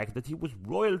 in fact, that he was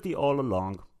royalty all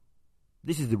along.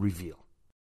 This is the reveal.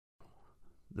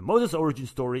 The Moses origin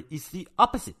story is the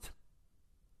opposite.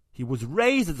 He was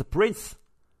raised as a prince,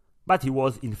 but he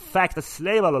was in fact a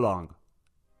slave all along.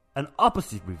 An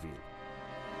opposite reveal.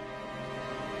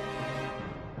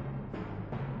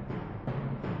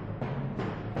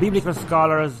 Biblical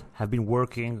scholars have been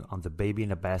working on the baby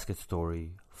in a basket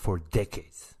story for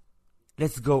decades.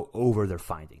 Let's go over their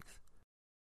findings.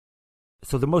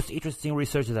 So the most interesting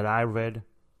research that I read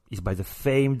is by the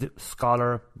famed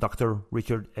scholar Dr.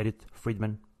 Richard Edith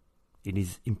Friedman in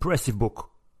his impressive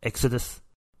book, Exodus.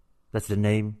 That's the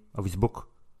name of his book.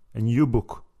 A new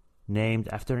book named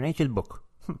after an ancient book.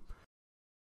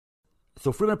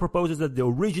 So Friedman proposes that the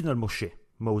original Moshe,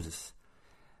 Moses,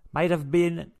 might have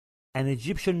been an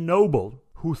Egyptian noble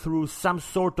who, through some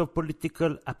sort of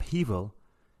political upheaval,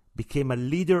 became a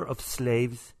leader of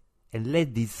slaves and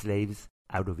led these slaves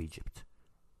out of Egypt.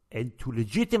 And to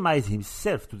legitimize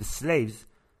himself to the slaves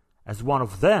as one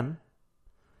of them,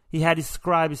 he had his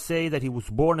scribes say that he was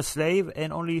born a slave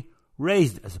and only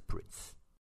raised as a prince.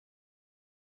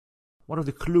 One of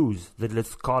the clues that led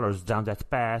scholars down that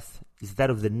path is that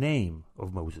of the name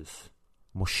of Moses,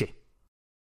 Moshe.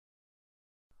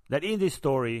 That in this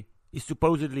story is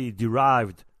supposedly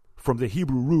derived from the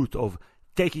Hebrew root of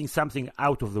taking something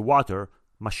out of the water,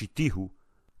 mashitihu,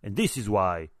 and this is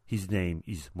why his name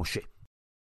is Moshe.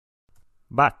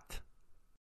 But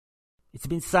it's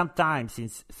been some time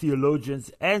since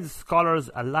theologians and scholars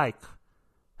alike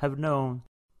have known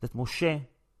that Moshe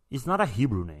is not a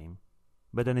Hebrew name,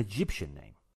 but an Egyptian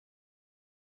name.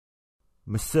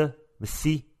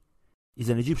 Mesi, is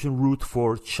an Egyptian root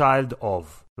for child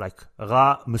of, like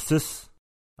Ramses,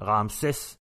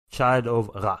 child of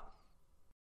Ra.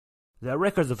 There are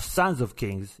records of sons of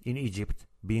kings in Egypt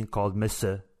being called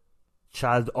Messe,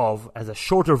 child of, as a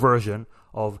shorter version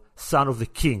of son of the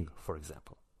king, for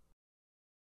example.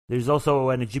 There is also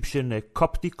an Egyptian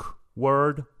Coptic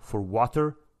word for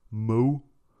water, Mo,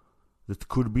 that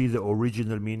could be the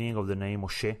original meaning of the name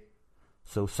Moshe.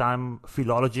 So some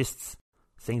philologists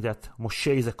think that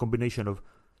Moshe is a combination of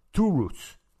two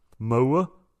roots,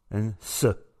 Mo and S,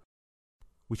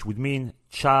 which would mean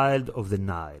child of the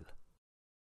Nile.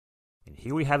 And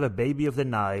here we have a baby of the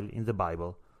Nile in the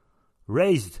Bible,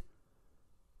 raised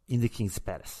in the king's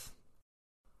palace.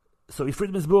 So in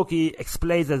Friedman's book, he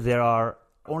explains that there are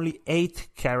only 8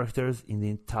 characters in the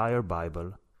entire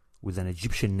Bible with an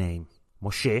Egyptian name,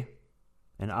 Moshe,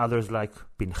 and others like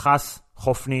Pinchas,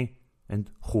 Hophni, and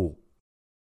Hur.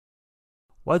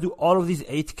 What do all of these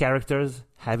 8 characters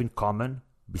have in common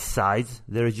besides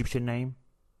their Egyptian name?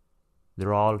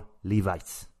 They're all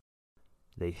Levites.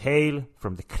 They hail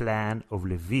from the clan of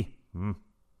Levi.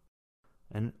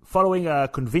 And following a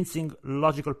convincing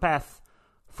logical path,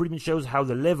 Friedman shows how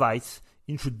the Levites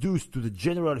introduced to the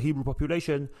general Hebrew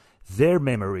population their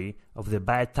memory of the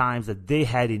bad times that they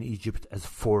had in Egypt as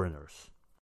foreigners.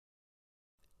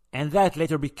 And that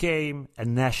later became a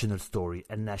national story,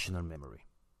 a national memory.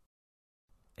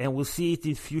 And we'll see it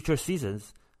in future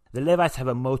seasons. The Levites have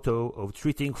a motto of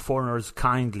treating foreigners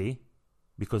kindly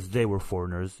because they were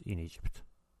foreigners in Egypt.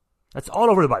 That's all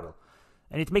over the Bible.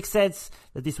 And it makes sense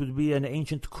that this would be an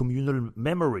ancient communal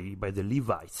memory by the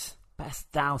Levites,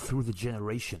 passed down through the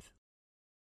generations.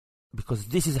 Because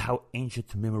this is how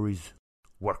ancient memories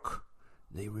work.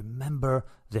 They remember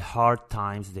the hard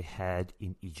times they had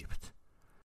in Egypt.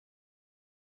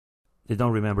 They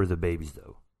don't remember the babies,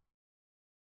 though.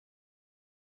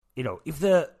 You know, if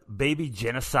the baby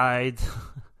genocide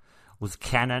was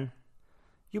canon,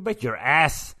 you bet your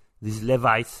ass these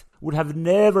Levites would have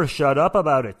never shut up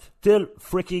about it till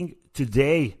freaking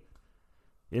today.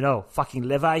 You know, fucking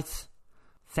Levites.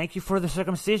 Thank you for the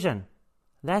circumcision.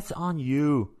 That's on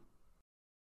you.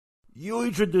 You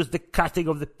introduced the cutting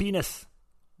of the penis,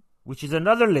 which is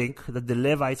another link that the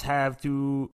Levites have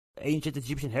to ancient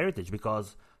Egyptian heritage,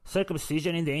 because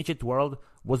circumcision in the ancient world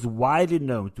was widely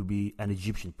known to be an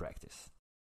Egyptian practice.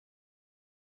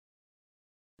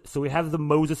 So we have the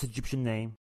Moses Egyptian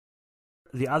name,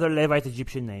 the other Levite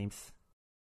Egyptian names.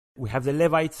 We have the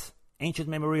Levites' ancient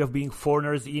memory of being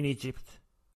foreigners in Egypt.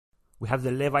 We have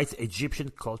the Levites'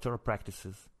 Egyptian cultural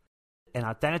practices. And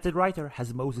our talented writer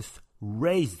has Moses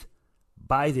raised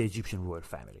by the Egyptian royal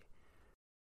family.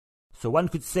 So one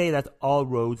could say that all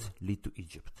roads lead to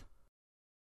Egypt.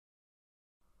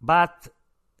 But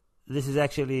this is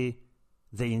actually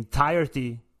the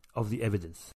entirety of the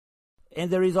evidence.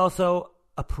 And there is also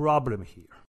a problem here.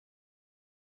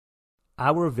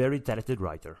 Our very talented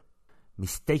writer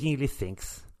mistakenly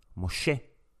thinks Moshe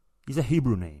is a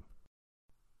Hebrew name.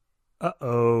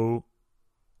 Uh-oh.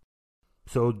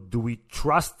 So do we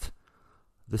trust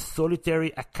the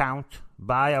solitary account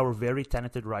by our very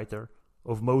talented writer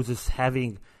of Moses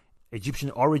having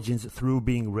Egyptian origins through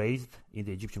being raised in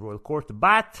the Egyptian royal court,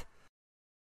 but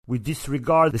we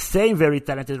disregard the same very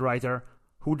talented writer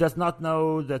who does not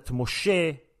know that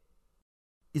Moshe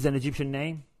is an Egyptian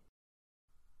name?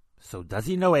 So does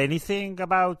he know anything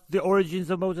about the origins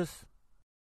of Moses?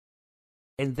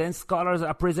 And then scholars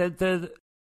are presented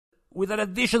with an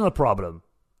additional problem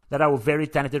that our very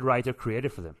talented writer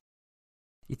created for them.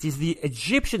 It is the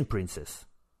Egyptian princess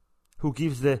who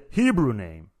gives the Hebrew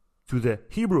name to the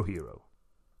Hebrew hero,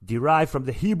 derived from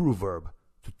the Hebrew verb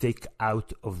to take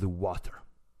out of the water.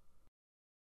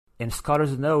 And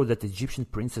scholars know that Egyptian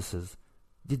princesses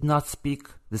did not speak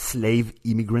the slave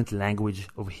immigrant language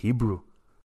of Hebrew.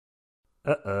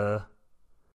 Our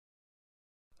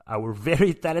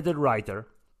very talented writer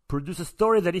produced a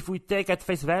story that, if we take at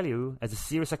face value as a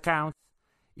serious account,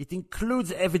 it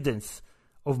includes evidence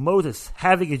of Moses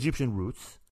having Egyptian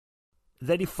roots.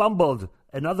 Then he fumbled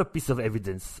another piece of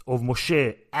evidence of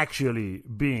Moshe actually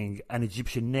being an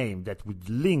Egyptian name that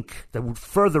would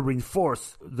further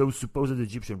reinforce those supposed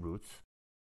Egyptian roots.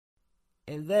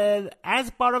 And then, as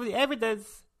part of the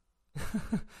evidence,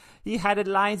 he added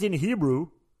lines in Hebrew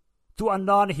to a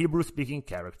non-Hebrew speaking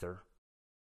character.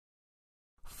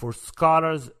 For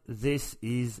scholars, this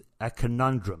is a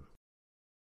conundrum.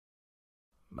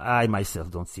 I myself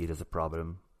don't see it as a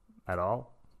problem at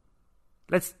all.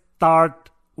 Let's start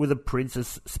with a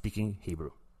princess speaking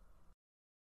Hebrew.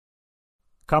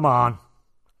 Come on.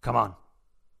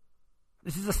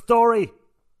 This is a story.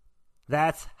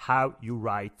 That's how you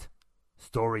write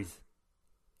stories.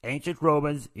 Ancient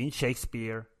Romans in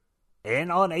Shakespeare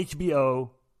and on HBO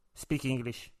speak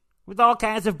English with all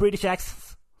kinds of British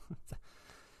accents.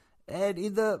 And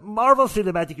in the Marvel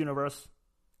Cinematic Universe,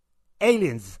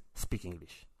 aliens speak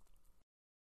English.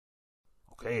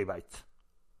 Okay, right.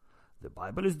 The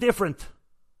Bible is different,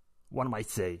 one might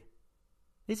say.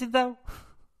 Is it though?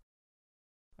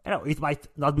 I know, it might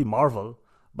not be Marvel,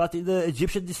 but in the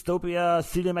Egyptian dystopia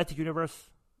cinematic universe,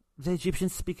 the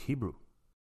Egyptians speak Hebrew.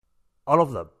 All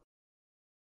of them.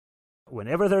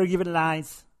 Whenever they're given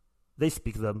lines, they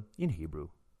speak them in Hebrew.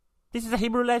 This is a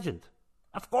Hebrew legend.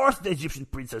 Of course the Egyptian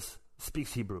princess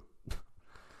speaks Hebrew.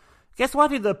 Guess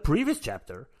what? In the previous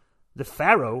chapter, the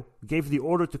Pharaoh gave the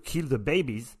order to kill the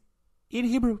babies in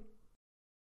Hebrew.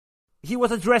 He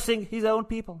was addressing his own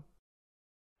people.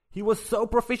 He was so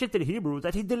proficient in Hebrew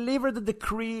that he delivered the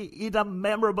decree in a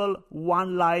memorable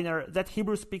one-liner that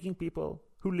Hebrew-speaking people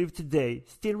who live today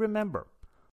still remember.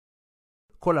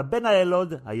 Kol haben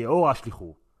ha'elod ha'yeor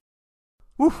hashlichu.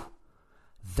 Woof!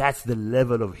 That's the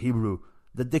level of Hebrew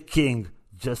that the king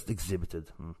just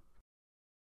exhibited.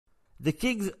 The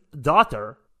king's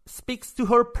daughter speaks to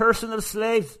her personal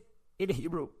slaves in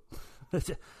Hebrew.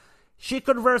 She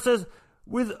converses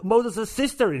with Moses'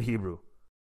 sister in Hebrew.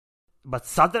 But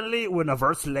suddenly, when a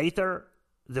verse later,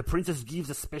 the princess gives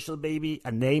a special baby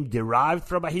a name derived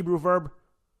from a Hebrew verb,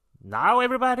 now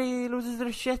everybody loses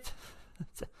their shit.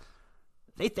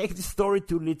 They take the story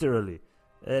too literally,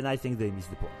 and I think they miss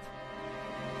the point.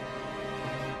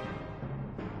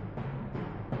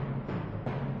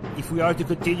 If we are to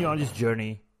continue on this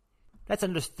journey, let's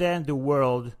understand the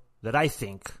world that I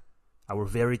think our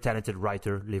very talented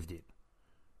writer lived in,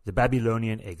 the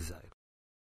Babylonian exile.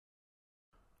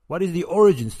 What is the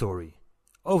origin story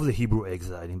of the Hebrew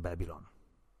exile in Babylon?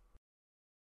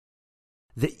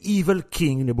 The evil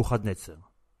king Nebuchadnezzar.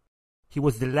 He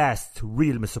was the last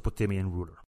real Mesopotamian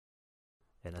ruler.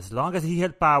 And as long as he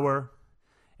held power,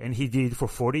 and he did for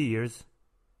 40 years,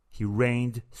 he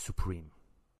reigned supreme.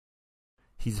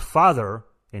 His father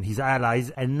and his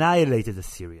allies annihilated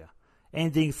Assyria,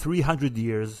 ending 300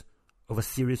 years of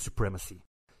Assyrian supremacy,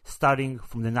 starting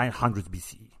from the 900s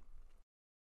BCE.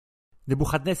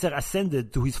 Nebuchadnezzar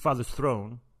ascended to his father's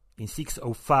throne in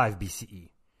 605 BCE,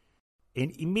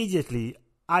 and immediately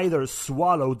either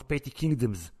swallowed petty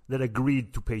kingdoms that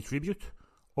agreed to pay tribute,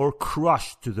 or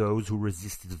crushed to those who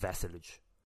resisted vassalage.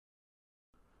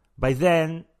 By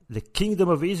then, the kingdom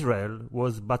of Israel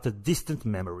was but a distant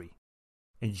memory,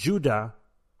 and Judah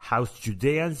housed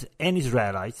Judeans and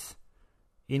Israelites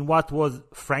in what was,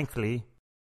 frankly,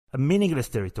 a meaningless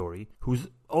territory whose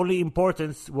only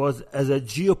importance was as a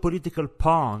geopolitical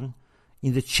pawn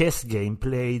in the chess game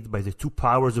played by the two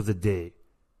powers of the day,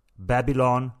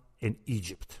 Babylon and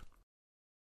Egypt.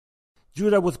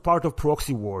 Judah was part of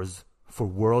proxy wars for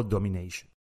world domination.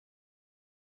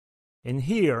 And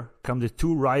here come the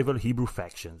two rival Hebrew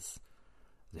factions,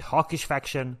 the hawkish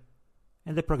faction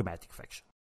and the pragmatic faction.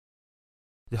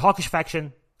 The hawkish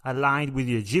faction aligned with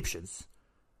the Egyptians,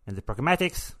 and the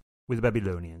pragmatics with the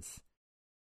Babylonians.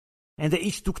 And they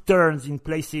each took turns in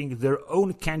placing their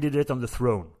own candidate on the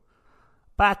throne.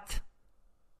 But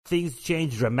things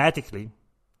changed dramatically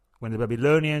when the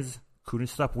Babylonians couldn't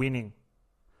stop winning,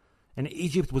 and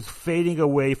Egypt was fading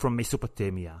away from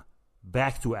Mesopotamia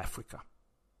back to Africa.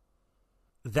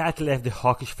 That left the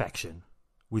hawkish faction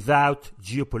without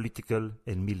geopolitical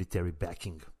and military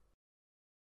backing.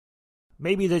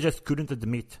 Maybe they just couldn't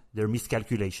admit their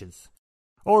miscalculations,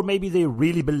 or maybe they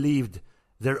really believed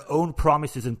their own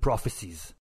promises and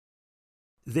prophecies.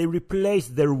 They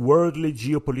replaced their worldly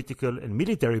geopolitical and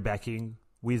military backing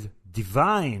with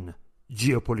divine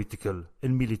geopolitical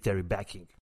and military backing.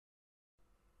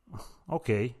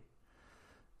 Okay,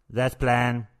 that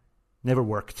plan never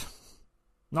worked.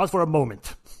 Not for a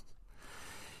moment.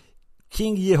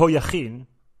 King Yehoiachin,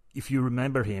 if you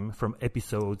remember him from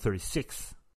episode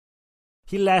 36,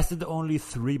 he lasted only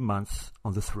 3 months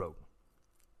on the throne.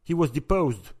 He was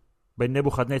deposed by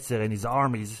Nebuchadnezzar and his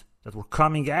armies that were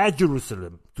coming at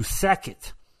Jerusalem to sack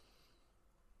it.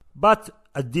 But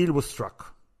a deal was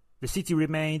struck. The city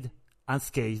remained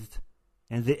unscathed,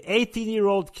 and the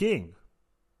 18-year-old king,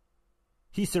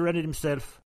 he surrendered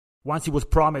himself once he was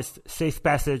promised safe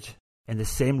passage and the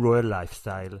same royal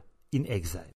lifestyle in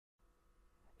exile.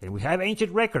 And we have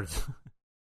ancient records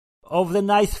of the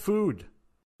nice food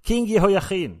King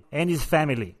Yehoiachin and his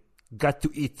family got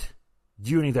to eat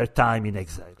during their time in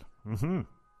exile.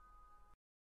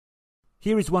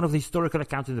 Here is one of the historical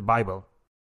accounts in the Bible.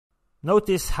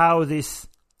 Notice how this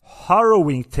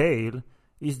harrowing tale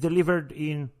is delivered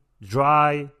in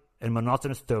dry and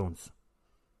monotonous tones.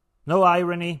 No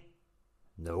irony,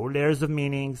 no layers of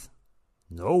meanings,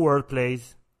 no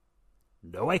wordplays,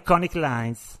 no iconic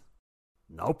lines,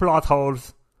 no plot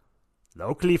holes,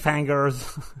 no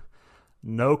cliffhangers,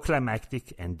 no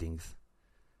climactic endings.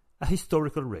 A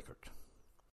historical record.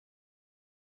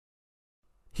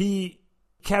 He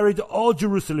carried all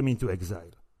Jerusalem into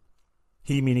exile.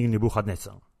 He meaning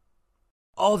Nebuchadnezzar.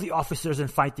 All the officers and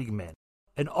fighting men,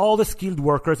 and all the skilled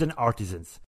workers and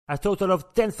artisans, a total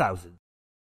of 10,000.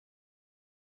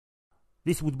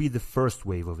 This would be the first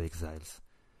wave of exiles,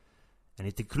 and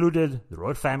it included the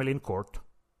royal family and court,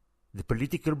 the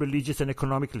political, religious, and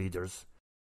economic leaders,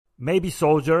 maybe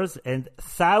soldiers, and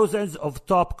thousands of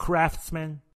top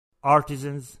craftsmen,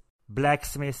 artisans,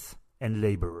 blacksmiths, and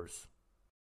laborers.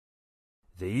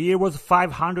 The year was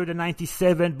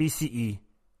 597 BCE,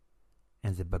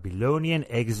 and the Babylonian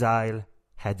exile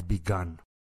had begun.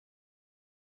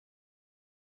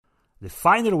 The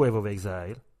final wave of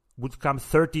exile would come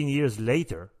 13 years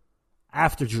later,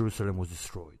 after Jerusalem was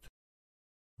destroyed.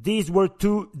 These were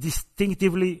two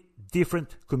distinctively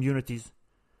different communities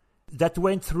that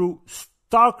went through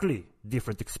starkly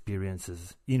different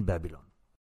experiences in Babylon.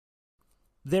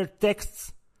 Their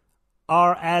texts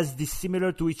are as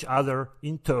dissimilar to each other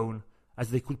in tone as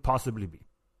they could possibly be.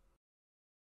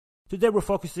 Today we're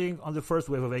focusing on the first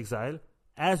wave of exile,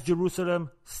 as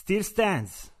Jerusalem still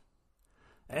stands,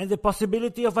 and the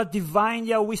possibility of a divine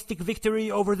Yahwistic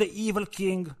victory over the evil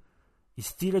king is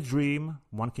still a dream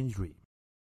one can dream.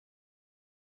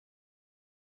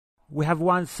 We have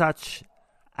one such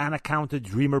unaccounted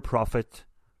dreamer prophet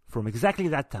from exactly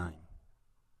that time.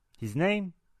 His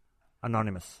name?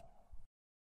 Anonymous.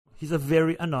 He's a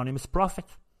very anonymous prophet.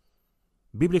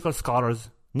 Biblical scholars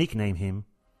nickname him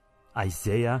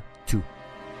Isaiah 2.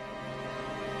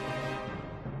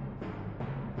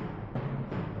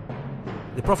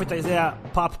 The prophet Isaiah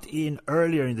popped in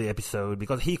earlier in the episode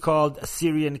because he called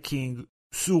Assyrian king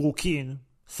Surukin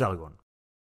Sargon.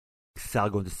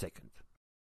 Sargon II.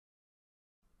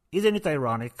 Isn't it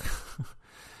ironic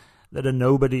that a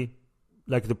nobody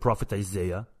like the prophet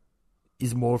Isaiah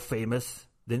is more famous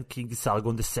than King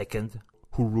Sargon II,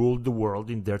 who ruled the world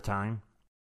in their time?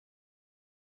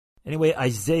 Anyway,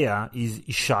 Isaiah is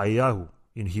Ishayahu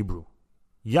in Hebrew.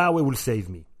 Yahweh will save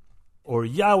me. Or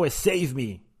Yahweh save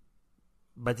me.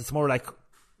 But it's more like,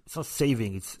 it's not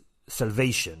saving, it's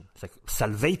salvation. It's like,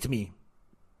 salvate me.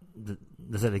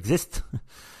 Does that exist?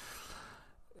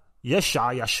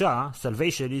 Yasha,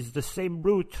 salvation, is the same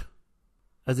root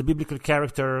as a biblical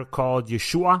character called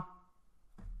Yeshua,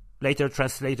 later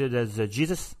translated as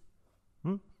Jesus.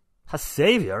 A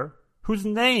savior whose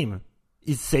name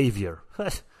is Savior.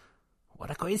 What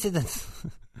a coincidence.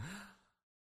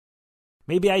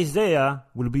 Maybe Isaiah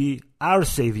will be our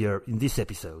savior in this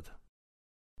episode.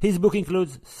 His book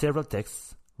includes several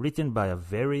texts written by a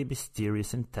very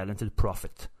mysterious and talented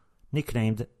prophet,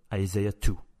 nicknamed Isaiah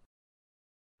 2.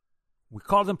 We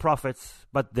call them prophets,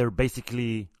 but they're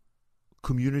basically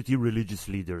community religious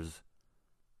leaders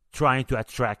trying to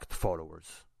attract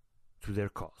followers to their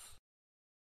cause.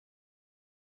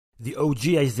 The OG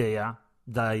Isaiah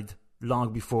died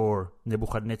long before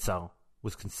Nebuchadnezzar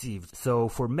was conceived. So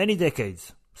for many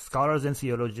decades, scholars and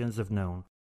theologians have known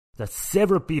that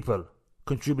several people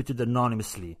contributed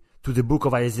anonymously to the book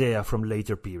of Isaiah from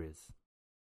later periods.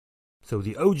 So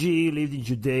the OG lived in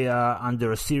Judea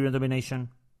under Assyrian domination.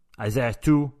 Isaiah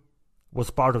 2 was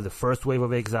part of the first wave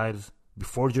of exiles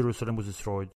before Jerusalem was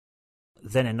destroyed.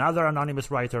 Then another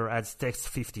anonymous writer adds texts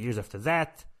 50 years after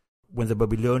that, when the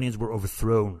Babylonians were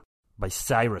overthrown by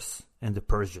Cyrus and the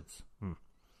Persians.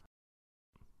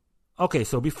 Okay,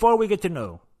 so before we get to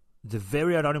know the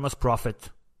very anonymous prophet,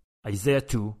 Isaiah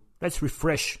 2, let's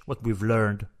refresh what we've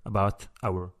learned about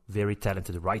our very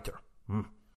talented writer.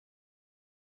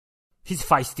 He's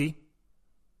feisty,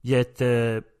 yet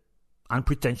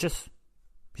unpretentious.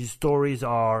 His stories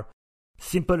are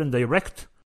simple and direct,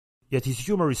 yet his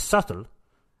humor is subtle,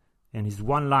 and his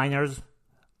one-liners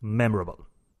memorable.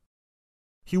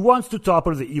 He wants to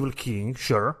topple the evil king,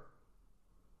 sure,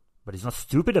 but he's not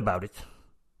stupid about it.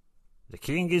 The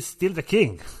king is still the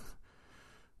king.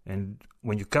 And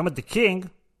when you come at the king,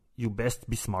 you best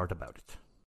be smart about it.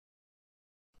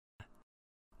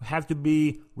 We have to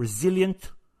be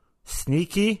resilient,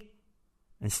 sneaky,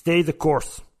 and stay the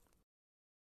course.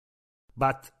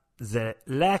 But the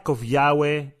lack of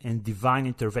Yahweh and divine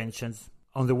interventions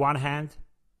on the one hand,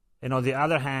 and on the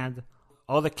other hand,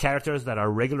 all the characters that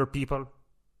are regular people,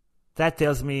 that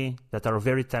tells me that our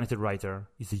very talented writer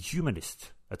is a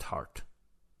humanist at heart.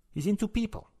 He's into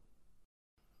people.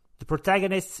 The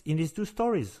protagonists in these two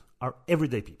stories are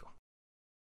everyday people.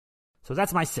 So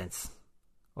that's my sense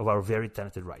of our very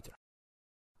talented writer,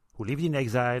 who lived in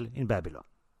exile in Babylon.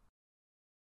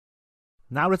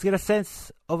 Now let's get a sense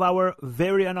of our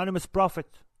very anonymous prophet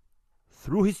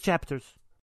through his chapters.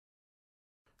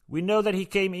 We know that he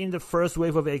came in the first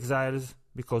wave of exiles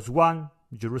because 1.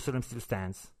 Jerusalem still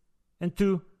stands, and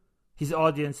 2. His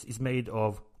audience is made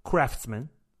of craftsmen,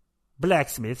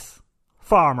 blacksmiths,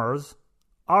 farmers,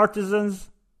 artisans,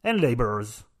 and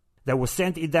laborers that were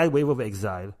sent in that wave of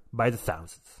exile by the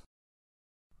thousands.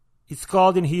 It's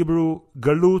called in Hebrew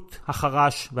Galut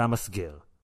HaCharash VaMasger,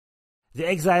 the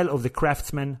exile of the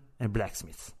craftsmen and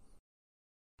blacksmiths.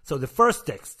 So the first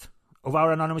text of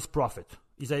our anonymous prophet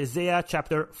is Isaiah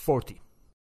chapter 40.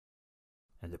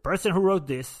 And the person who wrote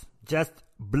this just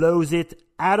blows it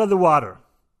out of the water.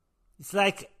 It's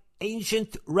like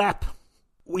ancient rap,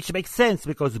 which makes sense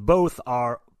because both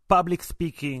are public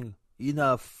speaking in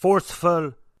a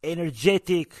forceful,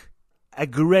 energetic,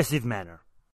 aggressive manner.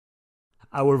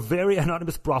 Our very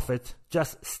anonymous prophet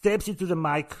just steps into the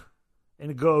mic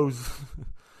and goes,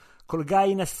 כל גיא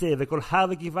ינשא וכל הר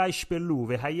וגבעה ישפלו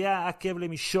והיה העקב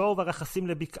למישור והרכסים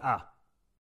לבקעה.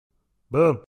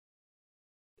 Boom.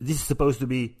 This is supposed to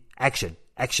be action,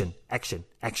 action, action,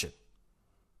 action.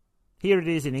 Here it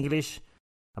is in English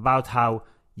about how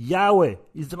Yahweh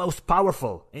is the most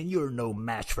powerful and you're no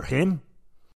match for him.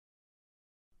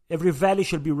 Every valley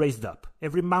shall be raised up,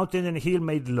 every mountain and hill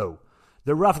made low.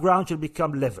 The rough ground shall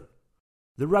become level,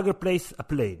 the rugged place a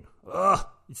plain. Ugh,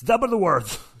 it's double the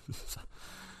words.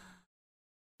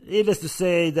 Needless to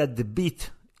say that the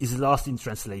beat is lost in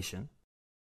translation.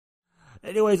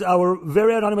 Anyways, our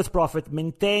very anonymous prophet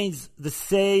maintains the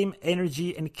same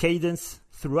energy and cadence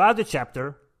throughout the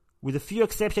chapter, with a few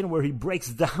exceptions where he breaks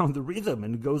down the rhythm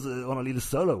and goes on a little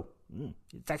solo.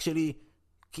 It actually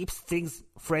keeps things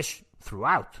fresh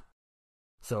throughout.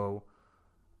 So,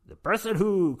 the person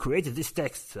who created this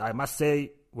text, I must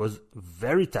say, was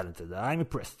very talented. I'm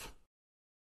impressed.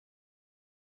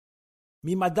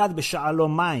 מי מדד בשעלו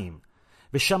מים,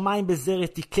 ושמיים בזר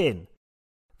תיקן,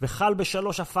 וחל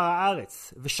בשלוש עפר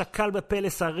הארץ, ושקל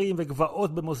בפלס הרים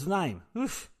וגבעות במאזניים.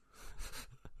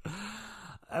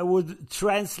 I would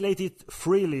translate it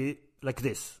freely like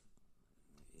this.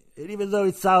 And even though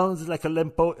it sounds like a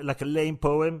lame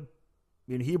poem,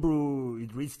 in Hebrew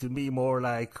it reads to me more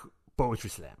like poetry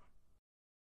slam.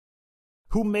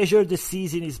 Who measured the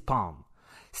seas in his palm,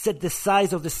 set the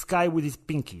size of the sky with his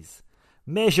pinkies,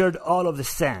 measured all of the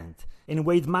sand, and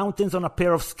weighed mountains on a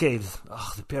pair of scales.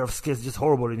 Oh, the pair of scales is just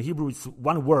horrible. In Hebrew, it's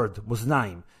one word,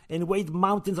 moznaim. And weighed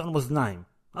mountains on moznaim.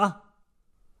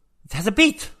 It has a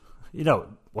beat. You know, it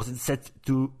wasn't set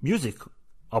to music,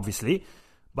 obviously,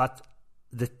 but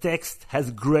the text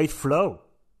has great flow.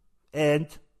 And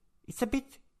it's a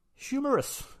bit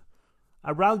humorous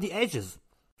around the edges.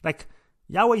 Like,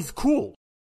 Yahweh is cool.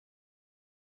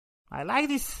 I like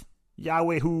this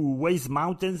Yahweh who weighs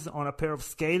mountains on a pair of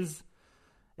scales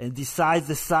and decides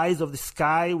the size of the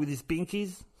sky with his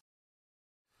pinkies.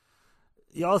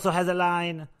 He also has a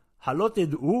line, הלא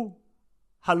תדעו,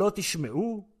 הלא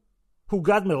תשמעו,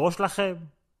 הוגד מראש לכם,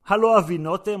 הלא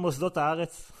הבינותם מוסדות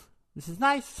הארץ. This is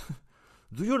nice.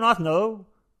 Do you not know?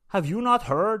 Have you not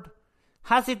heard?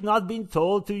 Has it not been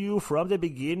told to you from the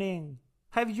beginning?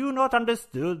 Have you not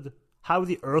understood how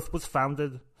the earth was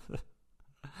founded?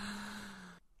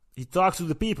 He talks to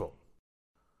the people.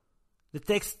 The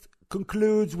text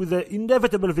concludes with the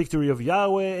inevitable victory of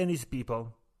Yahweh and his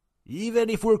people, even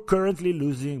if we're currently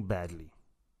losing badly.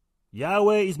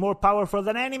 Yahweh is more powerful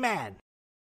than any man,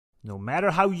 no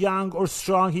matter how young or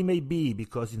strong he may be,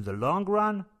 because in the long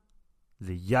run,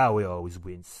 the Yahweh always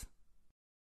wins.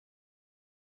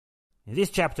 In this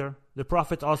chapter, the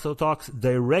prophet also talks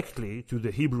directly to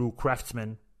the Hebrew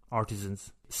craftsmen,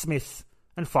 artisans, smiths,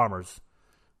 and farmers,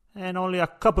 and only a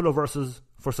couple of verses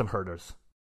for some herders.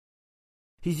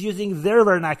 He's using their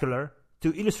vernacular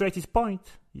to illustrate his point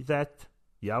that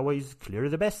Yahweh is clearly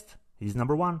the best. He's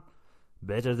number one,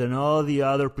 better than all the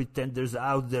other pretenders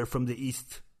out there from the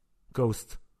East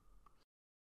Coast.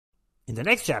 In the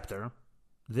next chapter,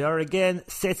 there are again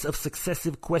sets of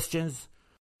successive questions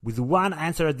with one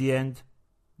answer at the end,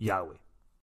 Yahweh.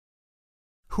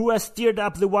 Who has stirred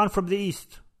up the one from the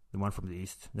east? The one from the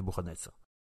east, Nebuchadnezzar.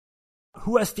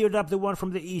 Who has stirred up the one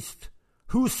from the east?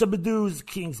 Who subdues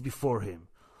kings before him?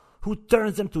 Who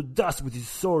turns them to dust with his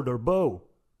sword or bow?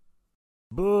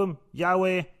 Boom,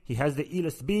 Yahweh. He has the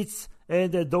illest beats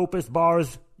and the dopest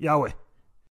bars, Yahweh.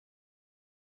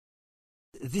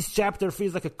 This chapter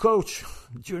feels like a coach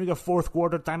during a fourth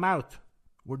quarter timeout.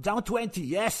 We're down 20,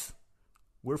 yes.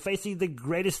 We're facing the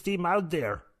greatest team out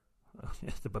there.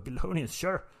 Yes, the Babylonians,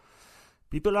 sure.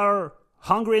 People are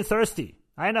hungry and thirsty,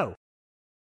 I know.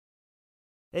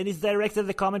 And it's directed at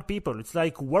the common people. It's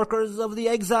like workers of the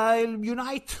exile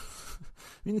unite.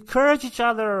 Encourage each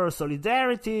other,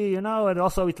 solidarity, and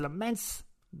also it laments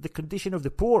the condition of the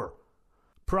poor.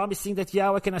 promising that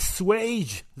Yahweh can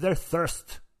assuage their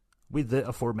thirst with the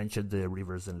aforementioned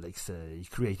rivers and lakes he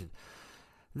created.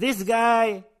 This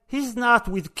guy, he's not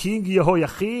with King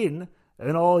Yehoiachin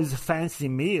and all his fancy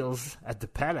meals at the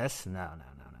palace. No.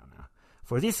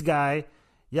 For this guy,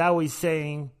 Yahweh is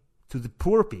saying to the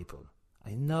poor people,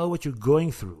 I know what you're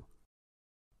going through.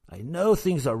 I know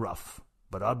things are rough,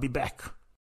 but I'll be back.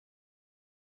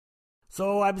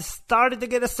 So I'm starting to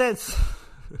get a sense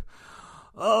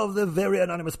of the very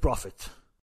anonymous prophet.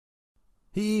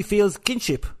 He feels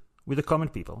kinship with the common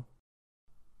people.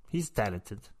 He's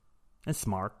talented and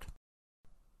smart.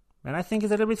 And I think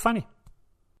he's a little bit funny.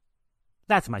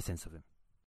 That's my sense of him.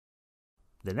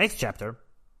 The next chapter,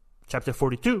 chapter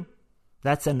 42,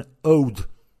 that's an ode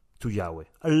to Yahweh,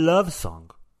 a love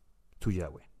song to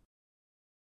Yahweh.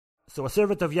 So a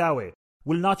servant of Yahweh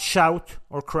will not shout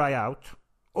or cry out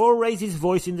or raise his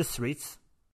voice in the streets.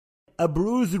 A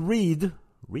bruised reed,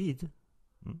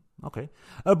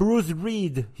 a bruised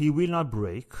reed he will not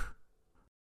break.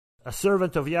 A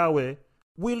servant of Yahweh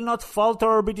will not falter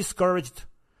or be discouraged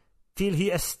till he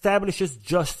establishes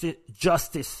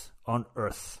justice on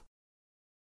earth.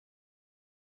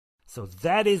 So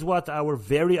that is what our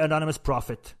very anonymous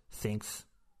prophet thinks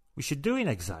we should do in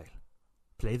exile.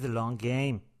 Play the long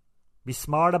game. Be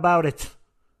smart about it.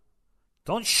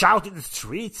 Don't shout in the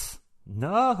streets.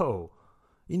 No.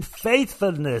 In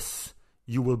faithfulness,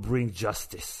 you will bring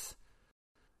justice.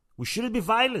 We shouldn't be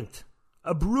violent.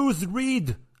 A bruised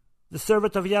reed the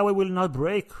servant of Yahweh will not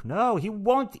break. No, he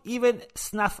won't even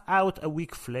snuff out a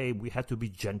weak flame. We have to be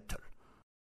gentle.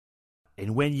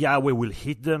 And when Yahweh will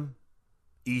hit them,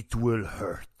 it will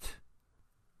hurt.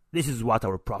 This is what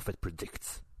our prophet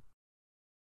predicts.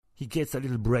 He gets a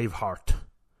little brave heart.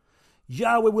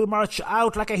 Yahweh will march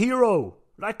out like a hero,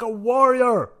 like a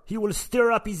warrior. He will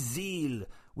stir up his zeal.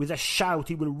 With a shout,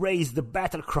 he will raise the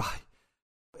battle cry.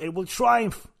 It will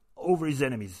triumph over his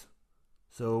enemies.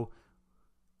 So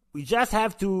we just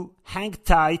have to hang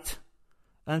tight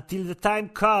until the time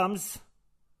comes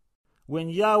when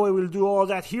Yahweh will do all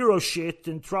that hero shit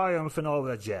and triumph and all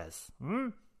that jazz.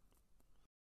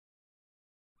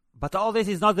 But all this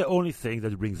is not the only thing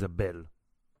that rings a bell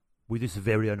with this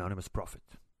very anonymous prophet.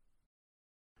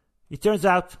 It turns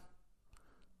out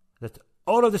that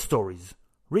all of the stories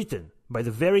written by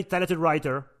the very talented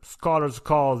writer scholars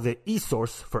call the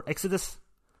e-source for Exodus,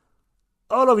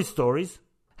 all of his stories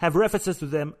have references to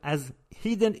them as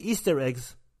hidden Easter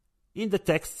eggs in the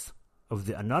texts of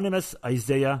the anonymous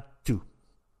Isaiah 2.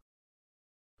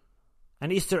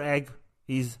 An Easter egg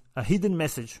is a hidden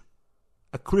message,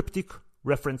 a cryptic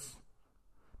reference,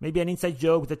 maybe an inside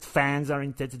joke that fans are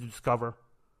intended to discover.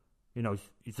 You know,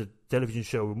 it's a television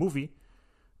show or movie,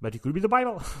 but it could be the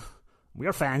Bible. We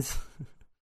are fans.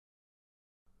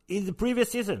 In the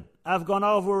previous season, I've gone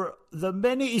over the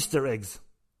many Easter eggs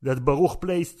that Baruch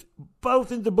placed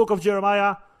both in the book of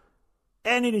Jeremiah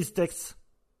and in his texts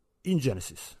in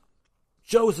Genesis.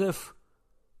 Joseph,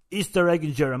 Easter egg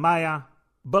in Jeremiah.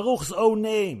 Baruch's own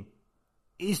name,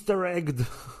 Easter egged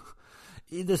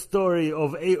in the story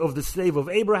of the slave of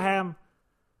Abraham.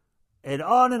 And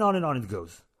on and on and on it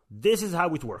goes. This is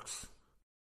how it works.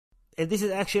 And this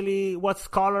is actually what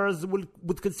scholars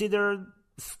would consider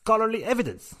scholarly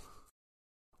evidence.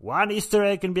 One Easter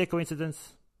egg can be a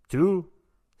coincidence. 2,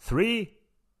 3,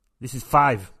 this is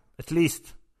 5 at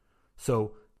least.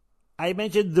 So I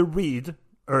mentioned the reed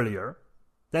earlier.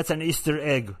 That's an Easter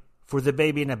egg for the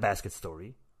baby in a basket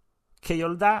story.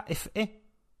 Keyolda F.E.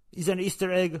 is an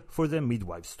Easter egg for the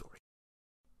midwife story.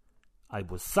 I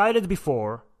was silent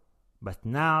before, but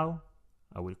now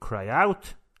I will cry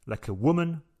out like a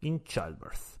woman in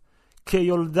childbirth.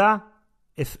 Keyolda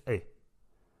F.E.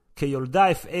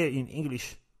 Keyolda F.E. in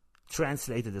English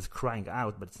translated as crying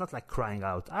out, but it's not like crying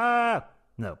out.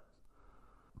 No.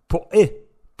 Po'e,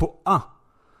 po'a.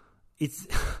 It's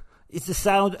the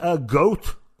sound a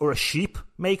goat or a sheep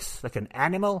makes, like an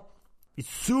animal. It's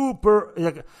super,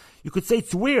 like, you could say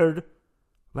it's weird,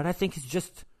 but I think it's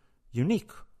just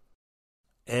unique.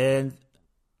 And,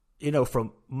 you know,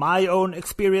 from my own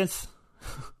experience,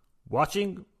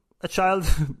 watching a child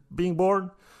being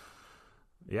born,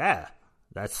 yeah,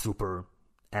 that's super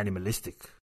animalistic.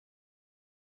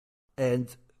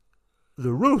 And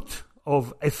the root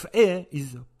of F.E.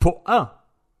 is Po'a.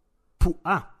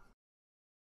 Pu'a.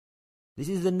 This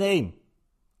is the name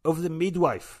of the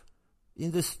midwife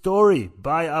in the story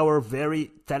by our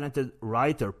very talented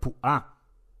writer, Pu'a.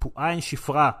 Pu'a and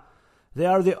Shifra. They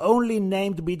are the only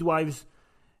named midwives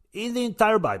in the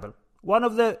entire Bible. One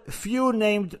of the few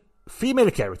named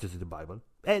female characters in the Bible.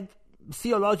 And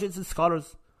theologians and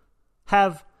scholars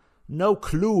have no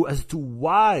clue as to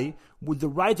why would the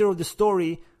writer of the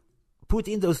story put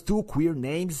in those two queer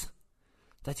names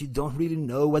that you don't really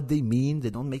know what they mean, they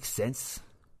don't make sense.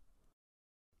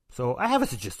 So I have a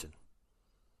suggestion.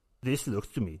 This looks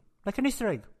to me like an Easter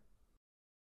egg.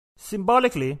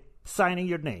 Symbolically signing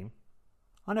your name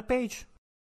on a page.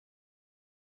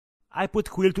 I put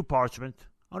quill to parchment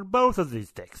on both of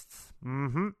these texts.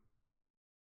 And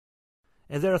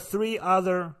there are 3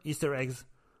 other Easter eggs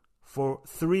for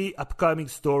 3 upcoming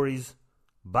stories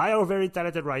by our very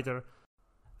talented writer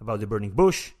about the burning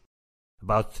bush,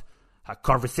 about a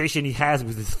conversation he has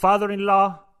with his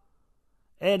father-in-law,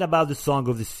 and about the Song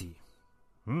of the Sea.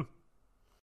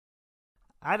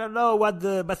 I don't know what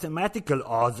the mathematical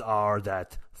odds are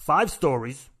that 5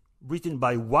 stories written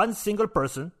by one single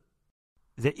person,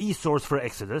 the e-source for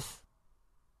Exodus,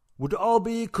 would all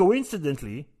be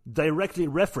coincidentally directly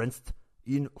referenced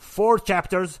in 4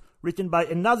 chapters written by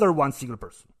another one single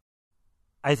person,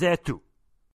 Isaiah 2.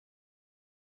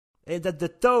 And that the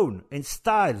tone and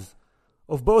styles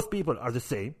of both people are the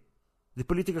same. The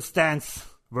political stance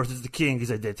versus the king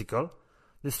is identical.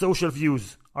 The social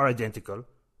views are identical.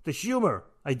 The humor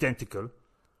identical.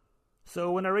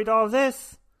 So when I read all of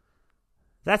this,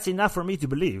 that's enough for me to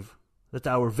believe that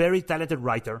our very talented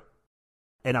writer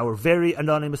and our very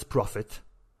anonymous prophet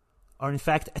are in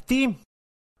fact a team.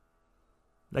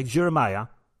 Like Jeremiah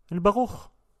and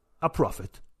Baruch, a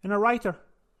prophet and a writer.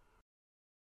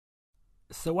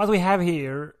 So what we have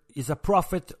here is a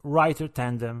prophet-writer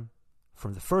tandem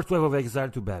from the first wave of exile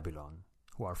to Babylon,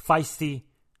 who are feisty,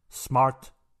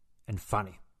 smart, and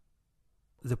funny.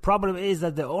 The problem is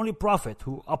that the only prophet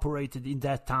who operated in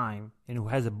that time and who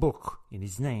has a book in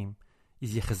his name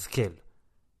is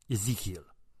Ezekiel.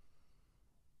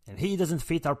 And he doesn't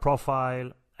fit our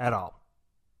profile at all.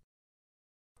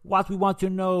 What we want to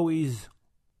know is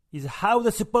how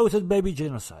the supposed baby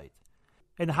genocide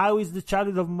and how is the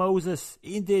childhood of Moses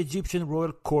in the Egyptian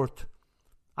royal court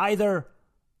either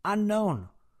unknown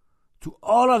to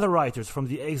all other writers from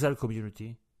the exile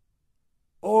community,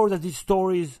 or that these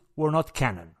stories were not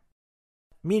canon,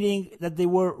 meaning that they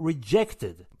were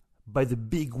rejected by the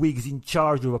big wigs in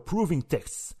charge of approving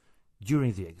texts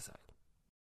during the exile.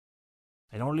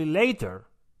 And only later,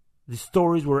 the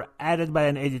stories were added by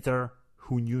an editor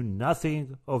who knew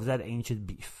nothing of that ancient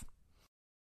beef.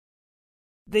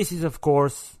 This is, of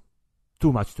course,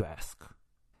 too much to ask.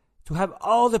 To have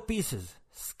all the pieces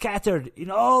scattered in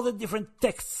all the different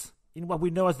texts in what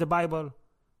we know as the Bible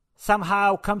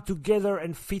somehow come together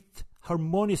and fit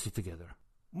harmoniously together.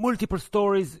 Multiple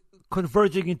stories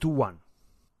converging into one.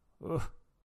 Ugh.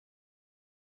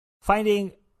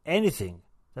 Finding anything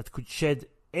that could shed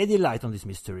any light on this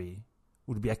mystery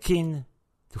would be akin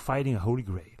to finding a holy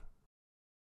grail.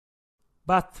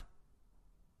 But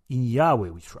in Yahweh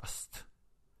we trust.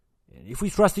 And if we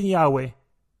trust in Yahweh,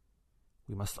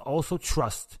 we must also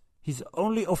trust His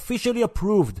only officially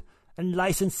approved and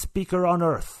licensed speaker on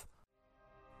earth,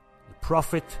 the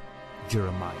prophet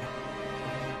Jeremiah.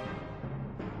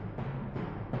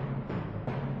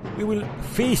 We will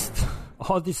feast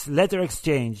on this letter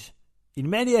exchange in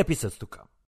many episodes to come.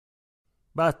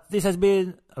 But this has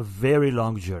been a very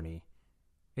long journey,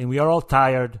 and we are all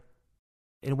tired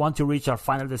and want to reach our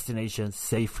final destination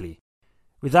safely,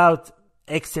 without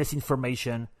excess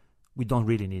information we don't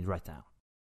really need right now.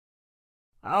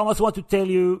 I almost want to tell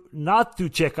you not to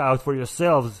check out for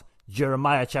yourselves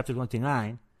Jeremiah chapter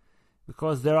 29,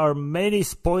 because there are many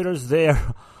spoilers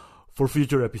there for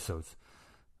future episodes.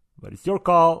 But it's your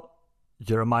call,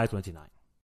 Jeremiah 29.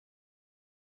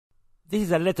 This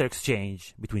is a letter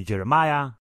exchange between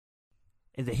Jeremiah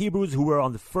and the Hebrews who were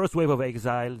on the first wave of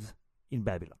exiles in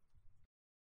Babylon.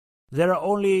 There are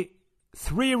only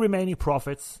 3 remaining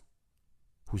prophets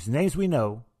whose names we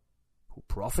know, who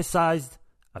prophesied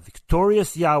a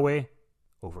victorious Yahweh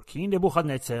over King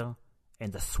Nebuchadnezzar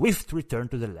and a swift return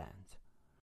to the land.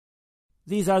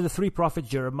 These are the 3 prophets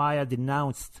Jeremiah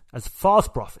denounced as false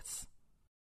prophets: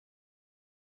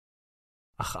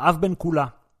 Achav ben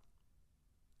Kula,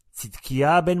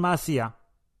 Tzidkiah ben Maasiyah,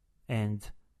 and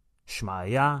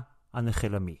Shmaiah a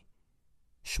Nehelami,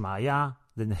 Shmaiah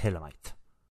the Nehelamite.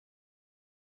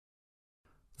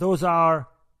 Those are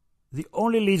the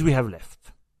only leads we have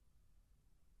left.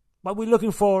 What we're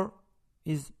looking for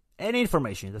is any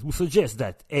information that would suggest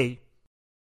that A,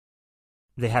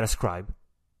 they had a scribe,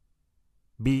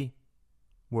 B,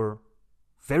 were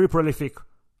very prolific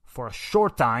for a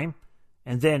short time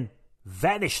and then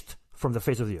vanished from the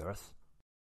face of the earth,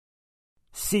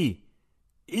 C,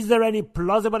 is there any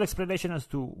plausible explanation as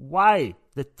to why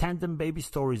the tandem baby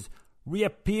stories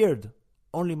reappeared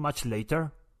only much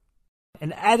later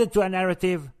and added to a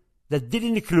narrative that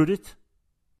didn't include it.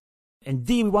 And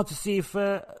D, we want to see if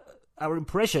our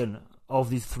impression of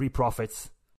these three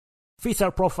prophets fits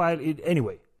our profile in any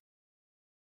way.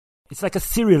 It's like a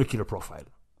serial killer profile,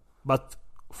 but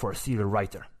for a serial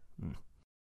writer.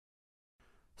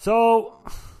 So,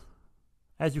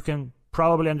 as you can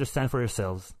probably understand for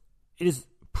yourselves, it is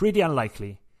pretty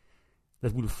unlikely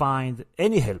that we'll find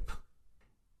any help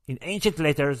in ancient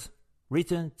letters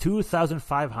written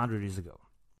 2,500 years ago.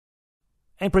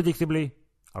 And predictably,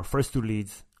 our first two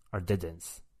leads are dead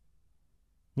ends.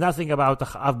 Nothing about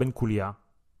Achab ben Kulia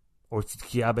or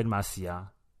Tzidkiah ben Maasiyah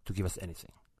to give us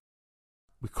anything.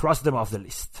 We cross them off the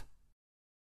list.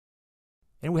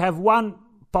 And we have one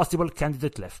possible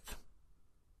candidate left.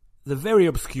 The very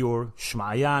obscure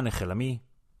Shmaya Nehelamite,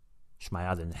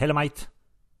 Shmaya the Nehelamite.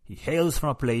 He hails from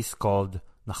a place called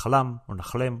Nachalam or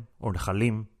Nachlem or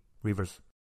Nechalim rivers.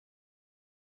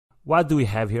 What do we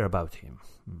have here about him?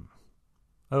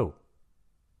 Oh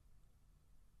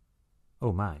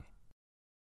my.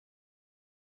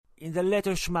 In the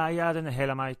letter Shmaya the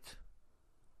Nehelamite,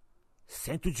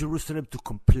 sent to Jerusalem to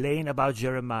complain about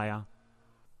Jeremiah,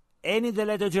 and in the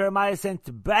letter Jeremiah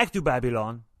sent back to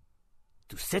Babylon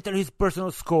to settle his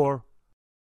personal score,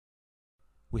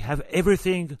 we have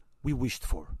everything we wished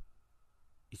for.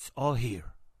 It's all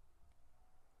here.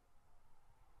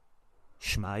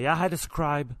 Shmaya had a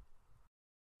scribe.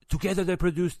 Together they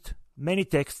produced many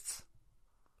texts.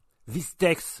 These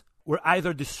texts were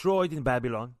either destroyed in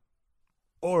Babylon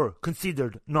or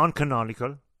considered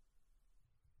non-canonical.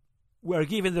 We are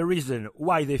given the reason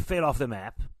why they fell off the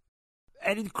map.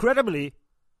 And incredibly,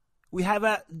 we have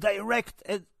a direct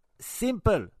and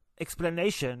simple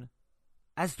explanation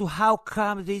as to how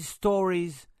come these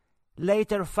stories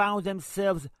later found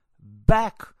themselves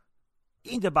back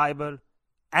in the Bible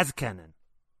as canon.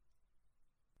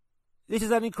 This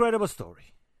is an incredible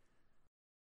story.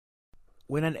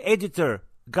 When an editor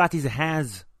got his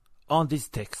hands on these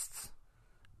texts,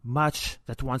 much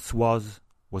that once was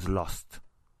lost.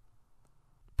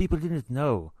 People didn't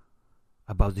know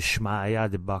about the Shmaya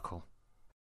debacle,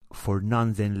 for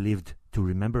none then lived to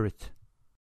remember it.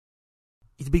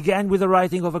 It began with the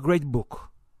writing of a great book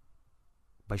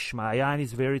by Shmaya and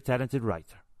his very talented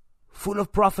writer, full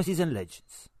of prophecies and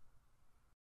legends.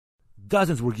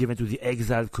 Dozens were given to the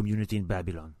exiled community in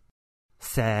Babylon,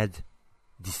 sad,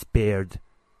 despaired,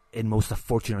 and most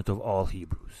unfortunate of all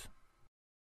Hebrews.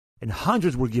 And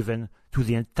hundreds were given to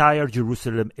the entire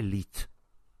Jerusalem elite,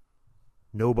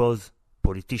 nobles,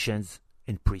 politicians,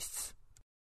 and priests.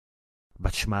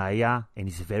 But Shmaya and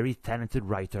his very talented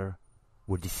writer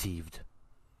were deceived.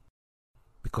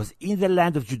 Because in the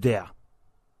land of Judea,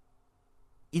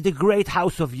 in the great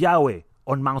house of Yahweh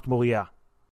on Mount Moriah,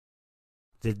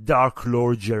 the dark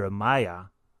Lord Jeremiah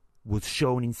was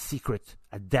shown in secret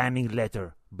a damning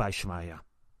letter by Shmaya.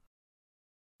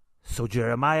 So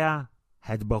Jeremiah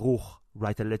had Baruch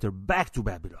write a letter back to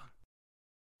Babylon.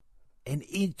 And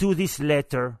into this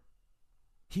letter,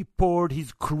 he poured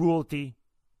his cruelty,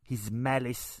 his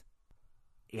malice,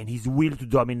 and his will to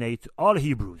dominate all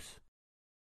Hebrews.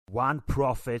 One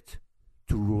prophet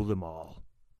to rule them all.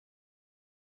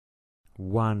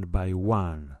 One by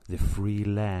one, the free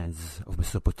lands of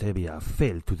Mesopotamia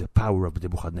fell to the power of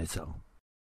Nebuchadnezzar.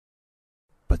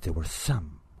 But there were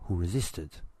some who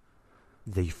resisted.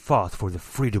 They fought for the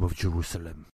freedom of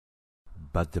Jerusalem.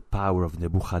 But the power of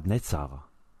Nebuchadnezzar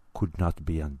could not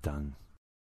be undone.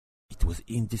 It was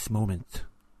in this moment,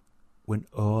 when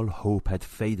all hope had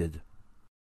faded,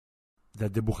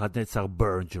 that Nebuchadnezzar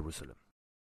burned Jerusalem.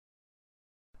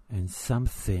 And some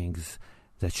things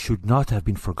that should not have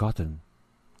been forgotten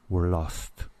were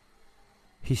lost.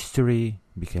 History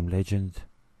became legend,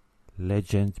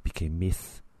 legend became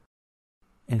myth,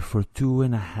 and for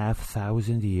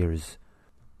 2,500 years,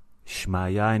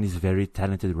 Shmaya and his very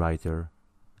talented writer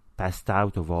passed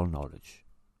out of all knowledge.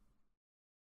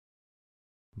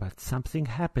 But something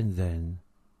happened then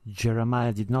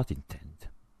Jeremiah did not intend.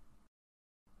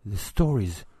 The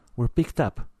stories were picked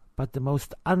up by the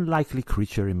most unlikely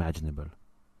creature imaginable.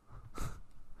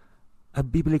 A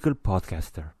biblical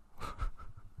podcaster.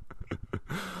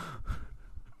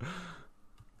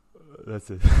 That's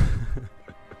it.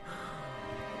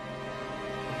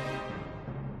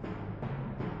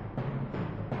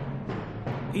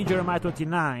 In Jeremiah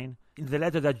 29, in the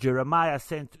letter that Jeremiah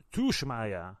sent to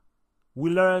Shmaya, we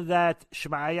learn that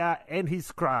Shmaya and his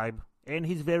scribe and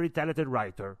his very talented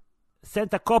writer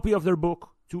sent a copy of their book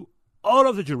to all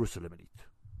of the Jerusalem elite.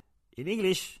 In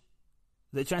English,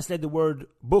 they translate the word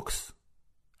books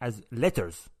as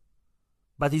letters,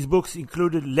 but his books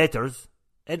included letters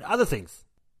and other things.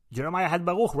 Jeremiah had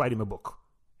Baruch write him a book,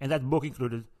 and that book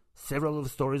included several of the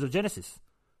stories of Genesis.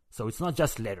 So it's not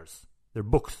just letters, they're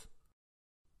books.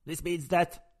 This means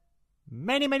that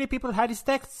many people had these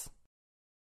texts.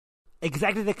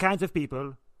 Exactly the kinds of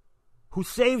people who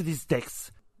saved these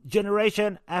texts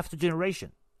generation after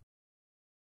generation.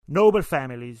 Noble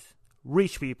families,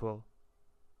 rich people,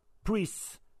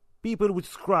 priests, people with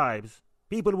scribes,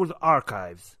 people with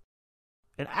archives.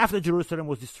 And after Jerusalem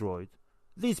was destroyed,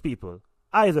 these people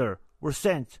either were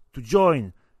sent to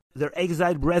join their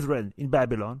exiled brethren in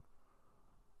Babylon,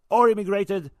 or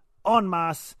immigrated en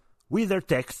masse with their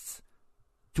texts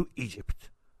to Egypt,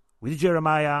 with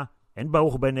Jeremiah and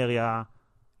Baruch ben Neriah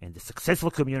and the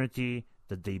successful community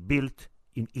that they built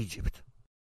in Egypt.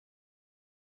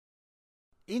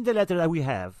 In the letter that we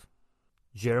have,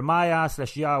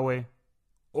 Jeremiah/Yahweh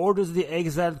orders the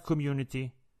exiled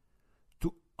community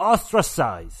to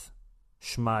ostracize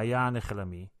Shmaya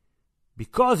Nehelamite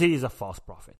because he is a false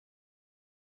prophet.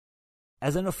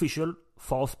 As an official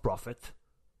false prophet,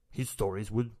 his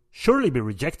stories would surely be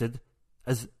rejected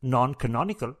as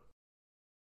non-canonical.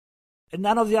 And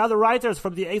none of the other writers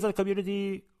from the exiled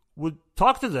community would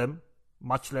talk to them,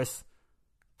 much less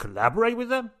collaborate with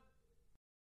them.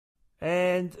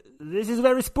 And this is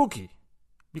very spooky,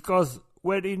 because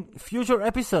when in future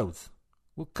episodes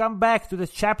we'll come back to the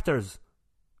chapters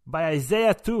by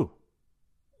Isaiah 2,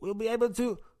 we'll be able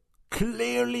to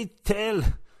clearly tell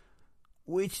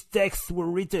which texts were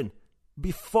written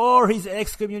before his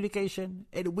excommunication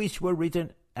and which were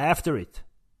written after it.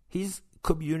 His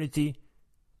community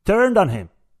turned on him.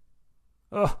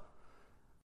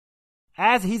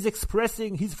 As he's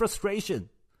expressing his frustration,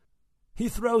 he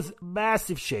throws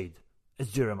massive shade at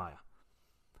Jeremiah.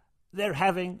 They're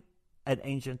having an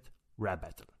ancient rap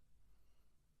battle.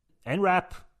 And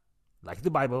rap, like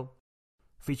the Bible,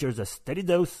 features a steady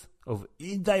dose of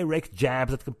indirect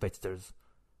jabs at competitors,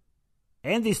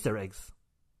 and Easter eggs,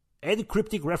 and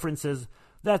cryptic references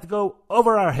that go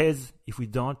over our heads if we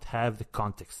don't have the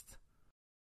context.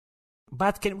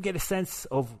 But can we get a sense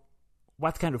of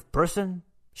what kind of person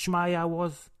Shmaya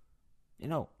was?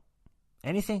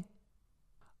 Anything?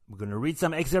 We're going to read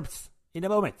some excerpts in a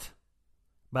moment.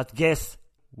 But guess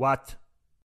what?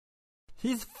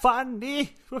 He's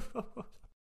funny!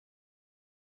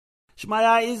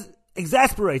 Shmaya is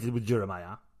exasperated with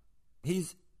Jeremiah.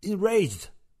 He's enraged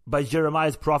by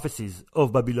Jeremiah's prophecies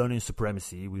of Babylonian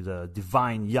supremacy with a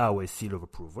divine Yahweh seal of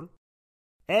approval.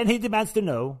 And he demands to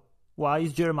know, why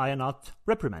is Jeremiah not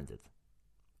reprimanded?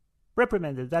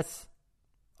 Reprimanded, that's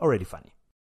already funny.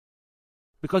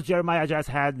 Because Jeremiah just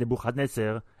had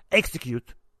Nebuchadnezzar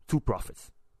execute 2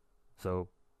 prophets. So,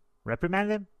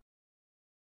 reprimand him?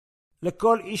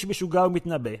 לכל איש משוגע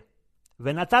ומתנבא,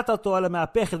 ונתת אותו על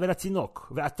המהפכת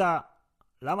ולצינוק, ואתה,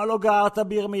 למה לא גערת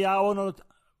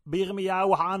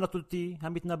בירמיהו הענתותי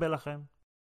המתנבא לכם?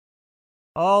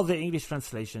 All the English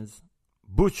translations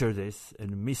butcher this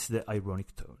and miss the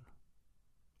ironic tone.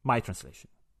 My translation.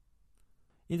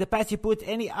 In the past, you put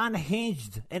any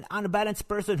unhinged and unbalanced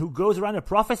person who goes around and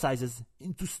prophesizes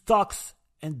into stocks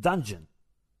and dungeon.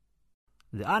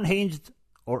 The unhinged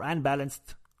or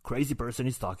unbalanced crazy person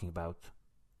he's talking about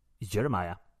is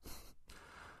Jeremiah,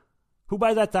 who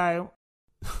by that time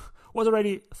was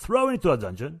already thrown into a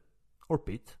dungeon or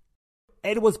pit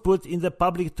and was put in the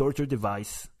public torture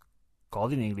device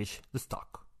called in English the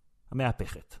stock,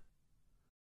 המהפכת.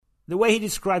 The way he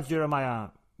describes Jeremiah,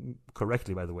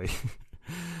 correctly by the way,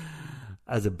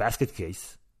 as a basket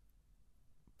case,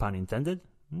 pun intended,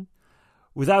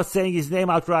 without saying his name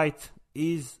outright,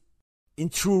 is, in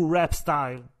true rap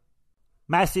style,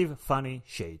 massive funny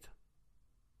shade.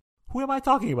 Who am I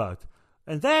talking about?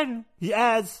 And then he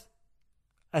adds,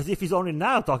 as if he's only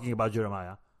now talking about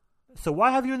Jeremiah, so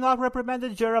why have you not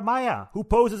reprimanded Jeremiah, who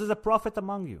poses as a prophet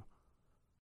among you?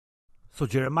 So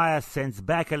Jeremiah sends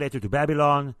back a letter to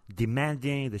Babylon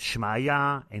demanding that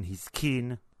Shmaya and his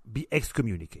kin be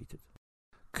excommunicated,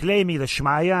 claiming that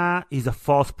Shmaya is a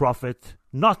false prophet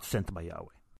not sent by Yahweh.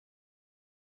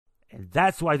 And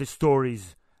that's why the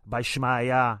stories by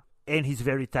Shmaya and his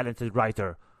very talented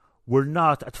writer were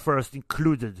not at first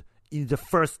included in the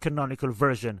first canonical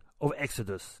version of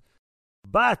Exodus,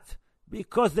 but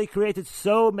because they created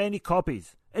so many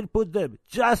copies and put them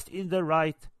just in the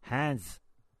right hands.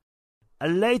 A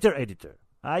later editor,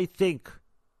 I think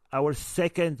our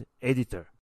second editor,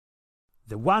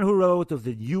 the one who wrote of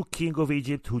the new king of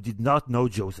Egypt who did not know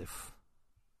Joseph.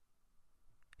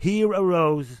 Here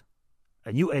arose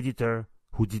a new editor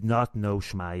who did not know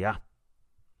Shmaya.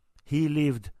 He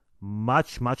lived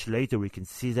much later. We can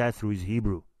see that through his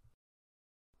Hebrew.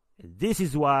 And this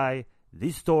is why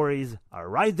these stories are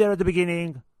right there at the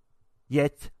beginning,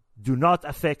 yet do not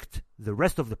affect the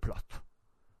rest of the plot.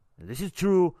 And this is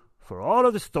true for all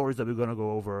of the stories that we're going to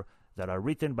go over that are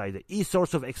written by the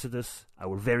e-source of Exodus,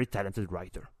 our very talented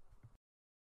writer.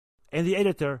 And the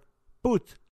editor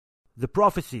put the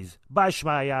prophecies by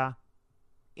Shmaya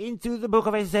into the book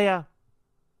of Isaiah,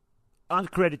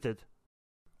 uncredited,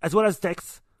 as well as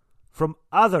texts from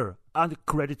other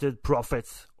uncredited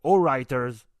prophets or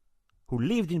writers who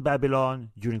lived in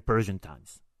Babylon during Persian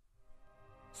times.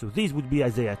 So these would be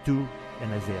Isaiah 2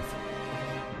 and Isaiah 3.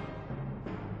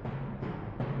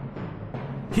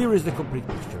 Here is the complete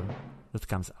picture that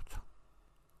comes out.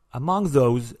 Among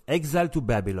those exiled to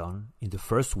Babylon in the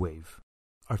first wave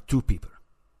are two people,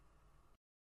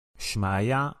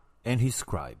 Shmaya and his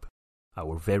scribe,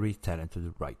 our very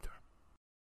talented writer.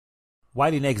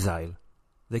 While in exile,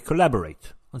 they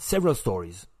collaborate on several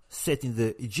stories set in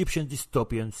the Egyptian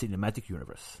dystopian cinematic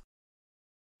universe,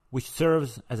 which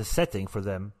serves as a setting for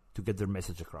them to get their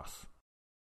message across.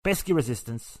 Pesky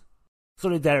resistance,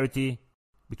 solidarity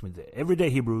between the everyday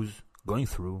Hebrews going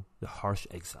through the harsh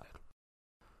exile.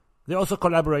 They also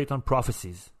collaborate on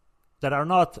prophecies that are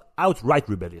not outright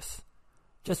rebellious,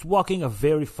 just walking a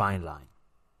very fine line.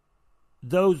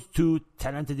 Those two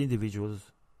talented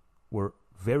individuals were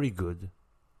very good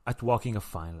at walking a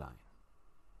fine line.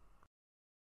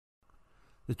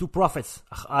 The two prophets,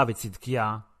 Achav and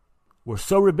Tzidkiah, were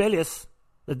so rebellious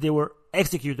that they were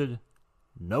executed,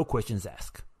 no questions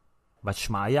asked. But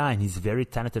Shmaya and his very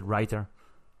talented writer,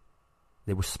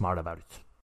 they were smart about it.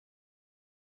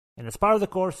 And as part of the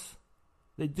course,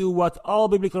 they do what all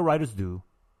biblical writers do,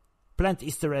 plant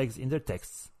Easter eggs in their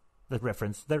texts that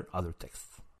reference their other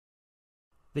texts.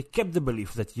 They kept the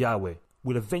belief that Yahweh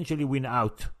will eventually win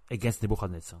out against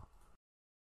Nebuchadnezzar.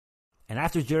 And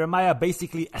after Jeremiah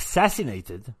basically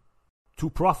assassinated two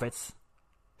prophets,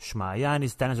 Shmaya and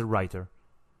his talented writer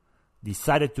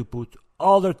decided to put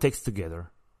all their texts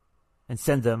together and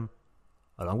send them,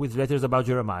 along with letters about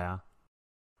Jeremiah,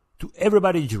 to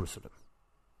everybody in Jerusalem.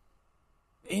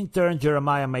 In turn,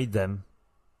 Jeremiah made them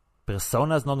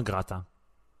personas non grata,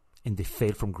 and they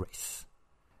failed from grace.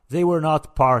 They were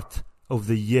not part of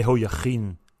the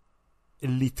Yehoiachin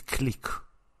elite clique.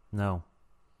 No.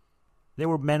 They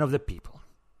were men of the people.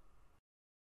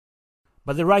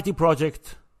 But the writing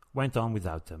project went on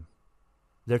without them.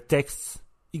 Their texts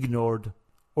ignored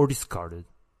or discarded.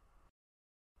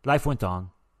 Life went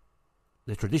on.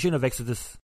 The tradition of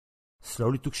Exodus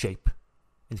slowly took shape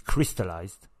and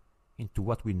crystallized into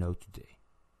what we know today.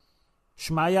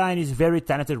 Shmaya and his very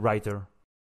talented writer,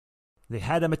 they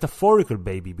had a metaphorical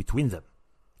baby between them,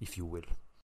 if you will,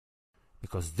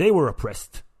 because they were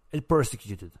oppressed and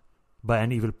persecuted by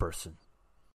an evil person.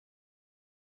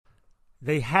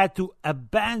 They had to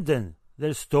abandon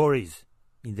their stories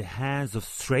in the hands of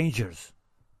strangers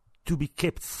to be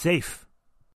kept safe.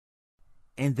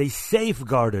 And they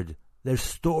safeguarded their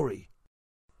story,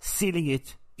 sealing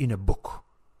it in a book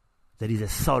that is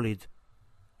as solid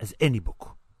as any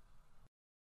book.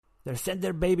 They sent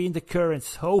their baby in the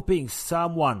currents, hoping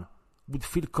someone would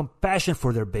feel compassion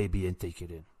for their baby and take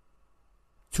it in.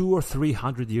 200 or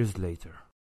 300 years later,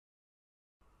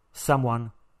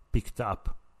 someone picked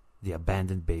up the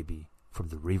abandoned baby from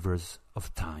the rivers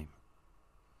of time.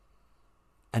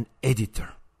 An editor.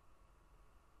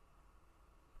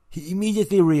 He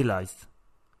immediately realized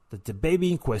that the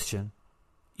baby in question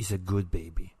is a good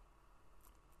baby.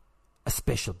 A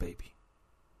special baby.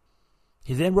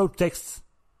 He then wrote texts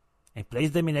and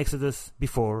placed them in Exodus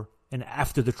before and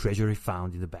after the treasure he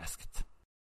found in the basket.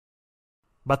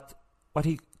 But what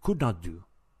he could not do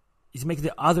is make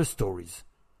the other stories,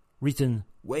 written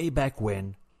way back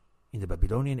when, in the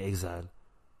Babylonian exile,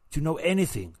 to know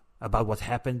anything about what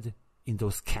happened in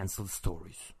those cancelled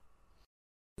stories.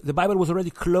 The Bible was already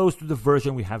close to the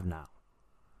version we have now,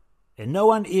 and no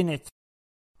one in it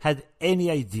had any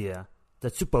idea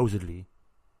that supposedly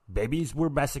babies were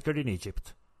massacred in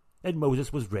Egypt and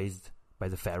Moses was raised by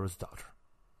the Pharaoh's daughter.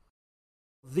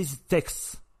 These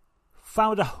texts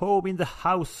found a home in the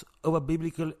house of a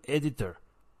biblical editor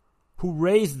who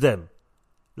raised them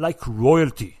like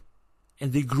royalty,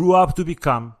 and they grew up to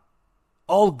become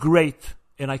all great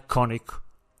and iconic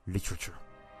literature.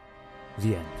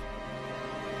 The end.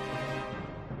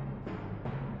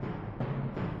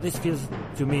 This feels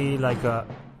to me like a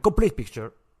complete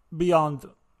picture beyond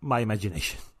my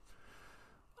imagination.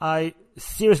 I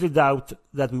seriously doubt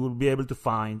that we will be able to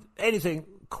find anything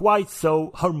quite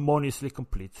so harmoniously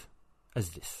complete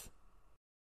as this.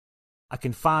 I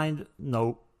can find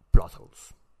no plot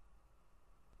holes.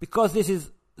 Because this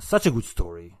is such a good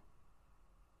story,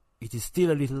 it is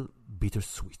still a little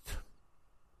bittersweet.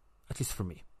 At least for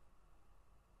me.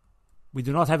 We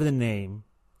do not have the name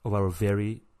of our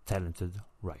very talented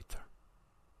writer.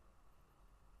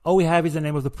 all we have is the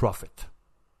name of the prophet,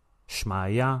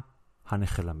 Shmaya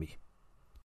HaNehelami.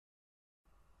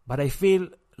 But I feel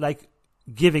like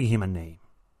giving him a name.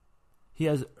 He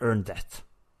has earned that.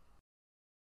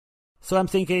 So I'm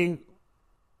thinking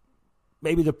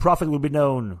maybe the prophet will be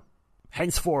known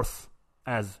henceforth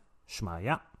as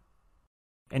Shmaya,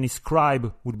 and his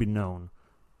scribe would be known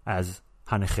as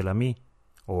HaNehelami,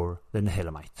 or the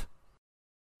Nehelamite.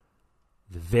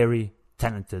 The very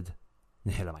talented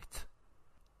Nehelamite.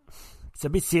 It's a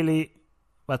bit silly,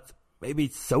 but maybe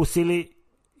it's so silly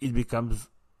it becomes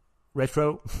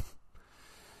retro.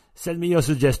 Send me your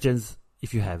suggestions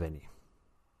if you have any.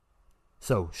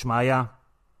 So, Shmaya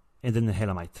and the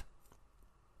Nehelamite,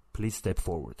 please step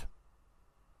forward.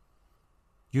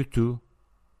 You two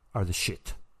are the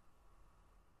shit.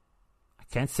 I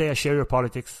can't say I share your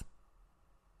politics,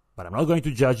 but I'm not going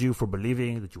to judge you for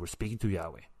believing that you were speaking to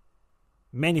Yahweh.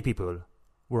 Many people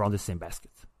were on the same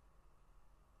basket.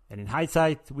 And in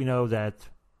hindsight, we know that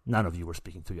none of you were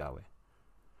speaking to Yahweh.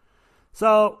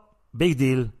 So, big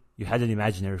deal, you had an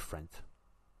imaginary friend.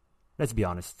 Let's be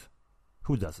honest,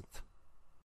 who doesn't?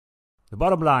 The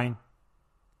bottom line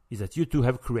is that you two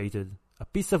have created a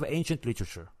piece of ancient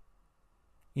literature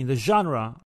in the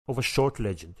genre of a short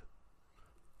legend.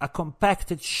 A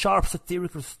compacted, sharp,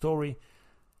 satirical story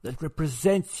that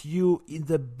represents you in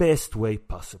the best way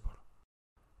possible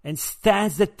and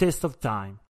stands the test of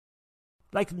time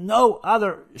like no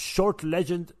other short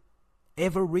legend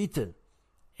ever written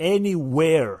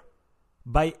anywhere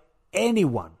by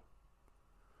anyone.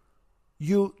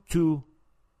 You two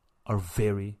are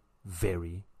very,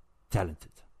 very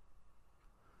talented.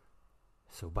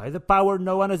 So by the power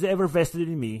no one has ever vested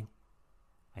in me,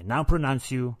 I now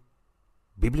pronounce you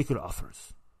biblical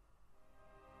authors.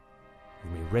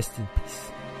 You may rest in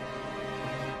peace.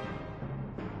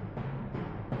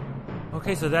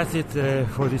 Okay, so that's it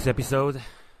for this episode.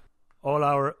 All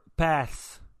our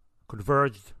paths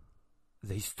converged.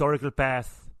 The historical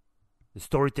path, the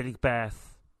storytelling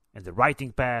path, and the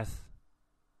writing path.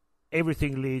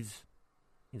 Everything leads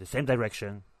in the same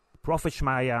direction. Prophet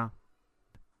Shmaya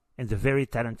and the very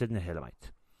talented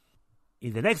Nehelamite.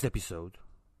 In the next episode,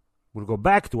 we'll go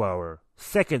back to our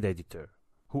second editor,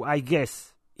 who I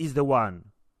guess is the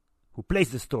one who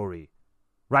placed the story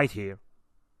right here,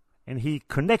 and he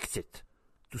connects it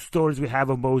to stories we have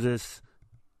of Moses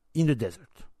in the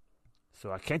desert.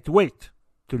 So I can't wait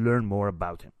to learn more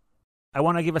about him. I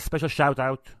want to give a special shout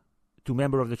out to a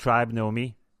member of the tribe,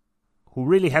 Naomi, who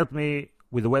really helped me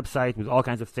with the website, with all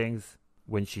kinds of things,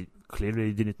 when she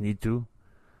clearly didn't need to.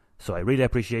 So I really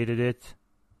appreciated it,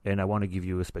 and I want to give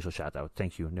you a special shout out.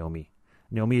 Thank you, Naomi.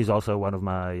 Naomi is also one of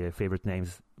my favorite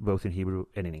names, both in Hebrew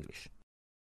and in English.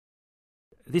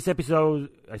 This episode,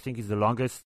 I think, is the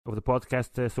longest of the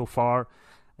podcast so far.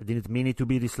 I didn't mean it to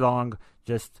be this long,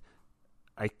 just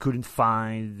I couldn't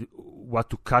find what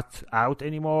to cut out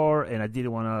anymore, and I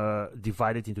didn't want to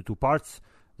divide it into two parts.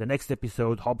 The next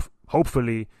episode,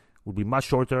 hopefully, will be much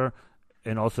shorter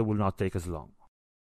and also will not take as long.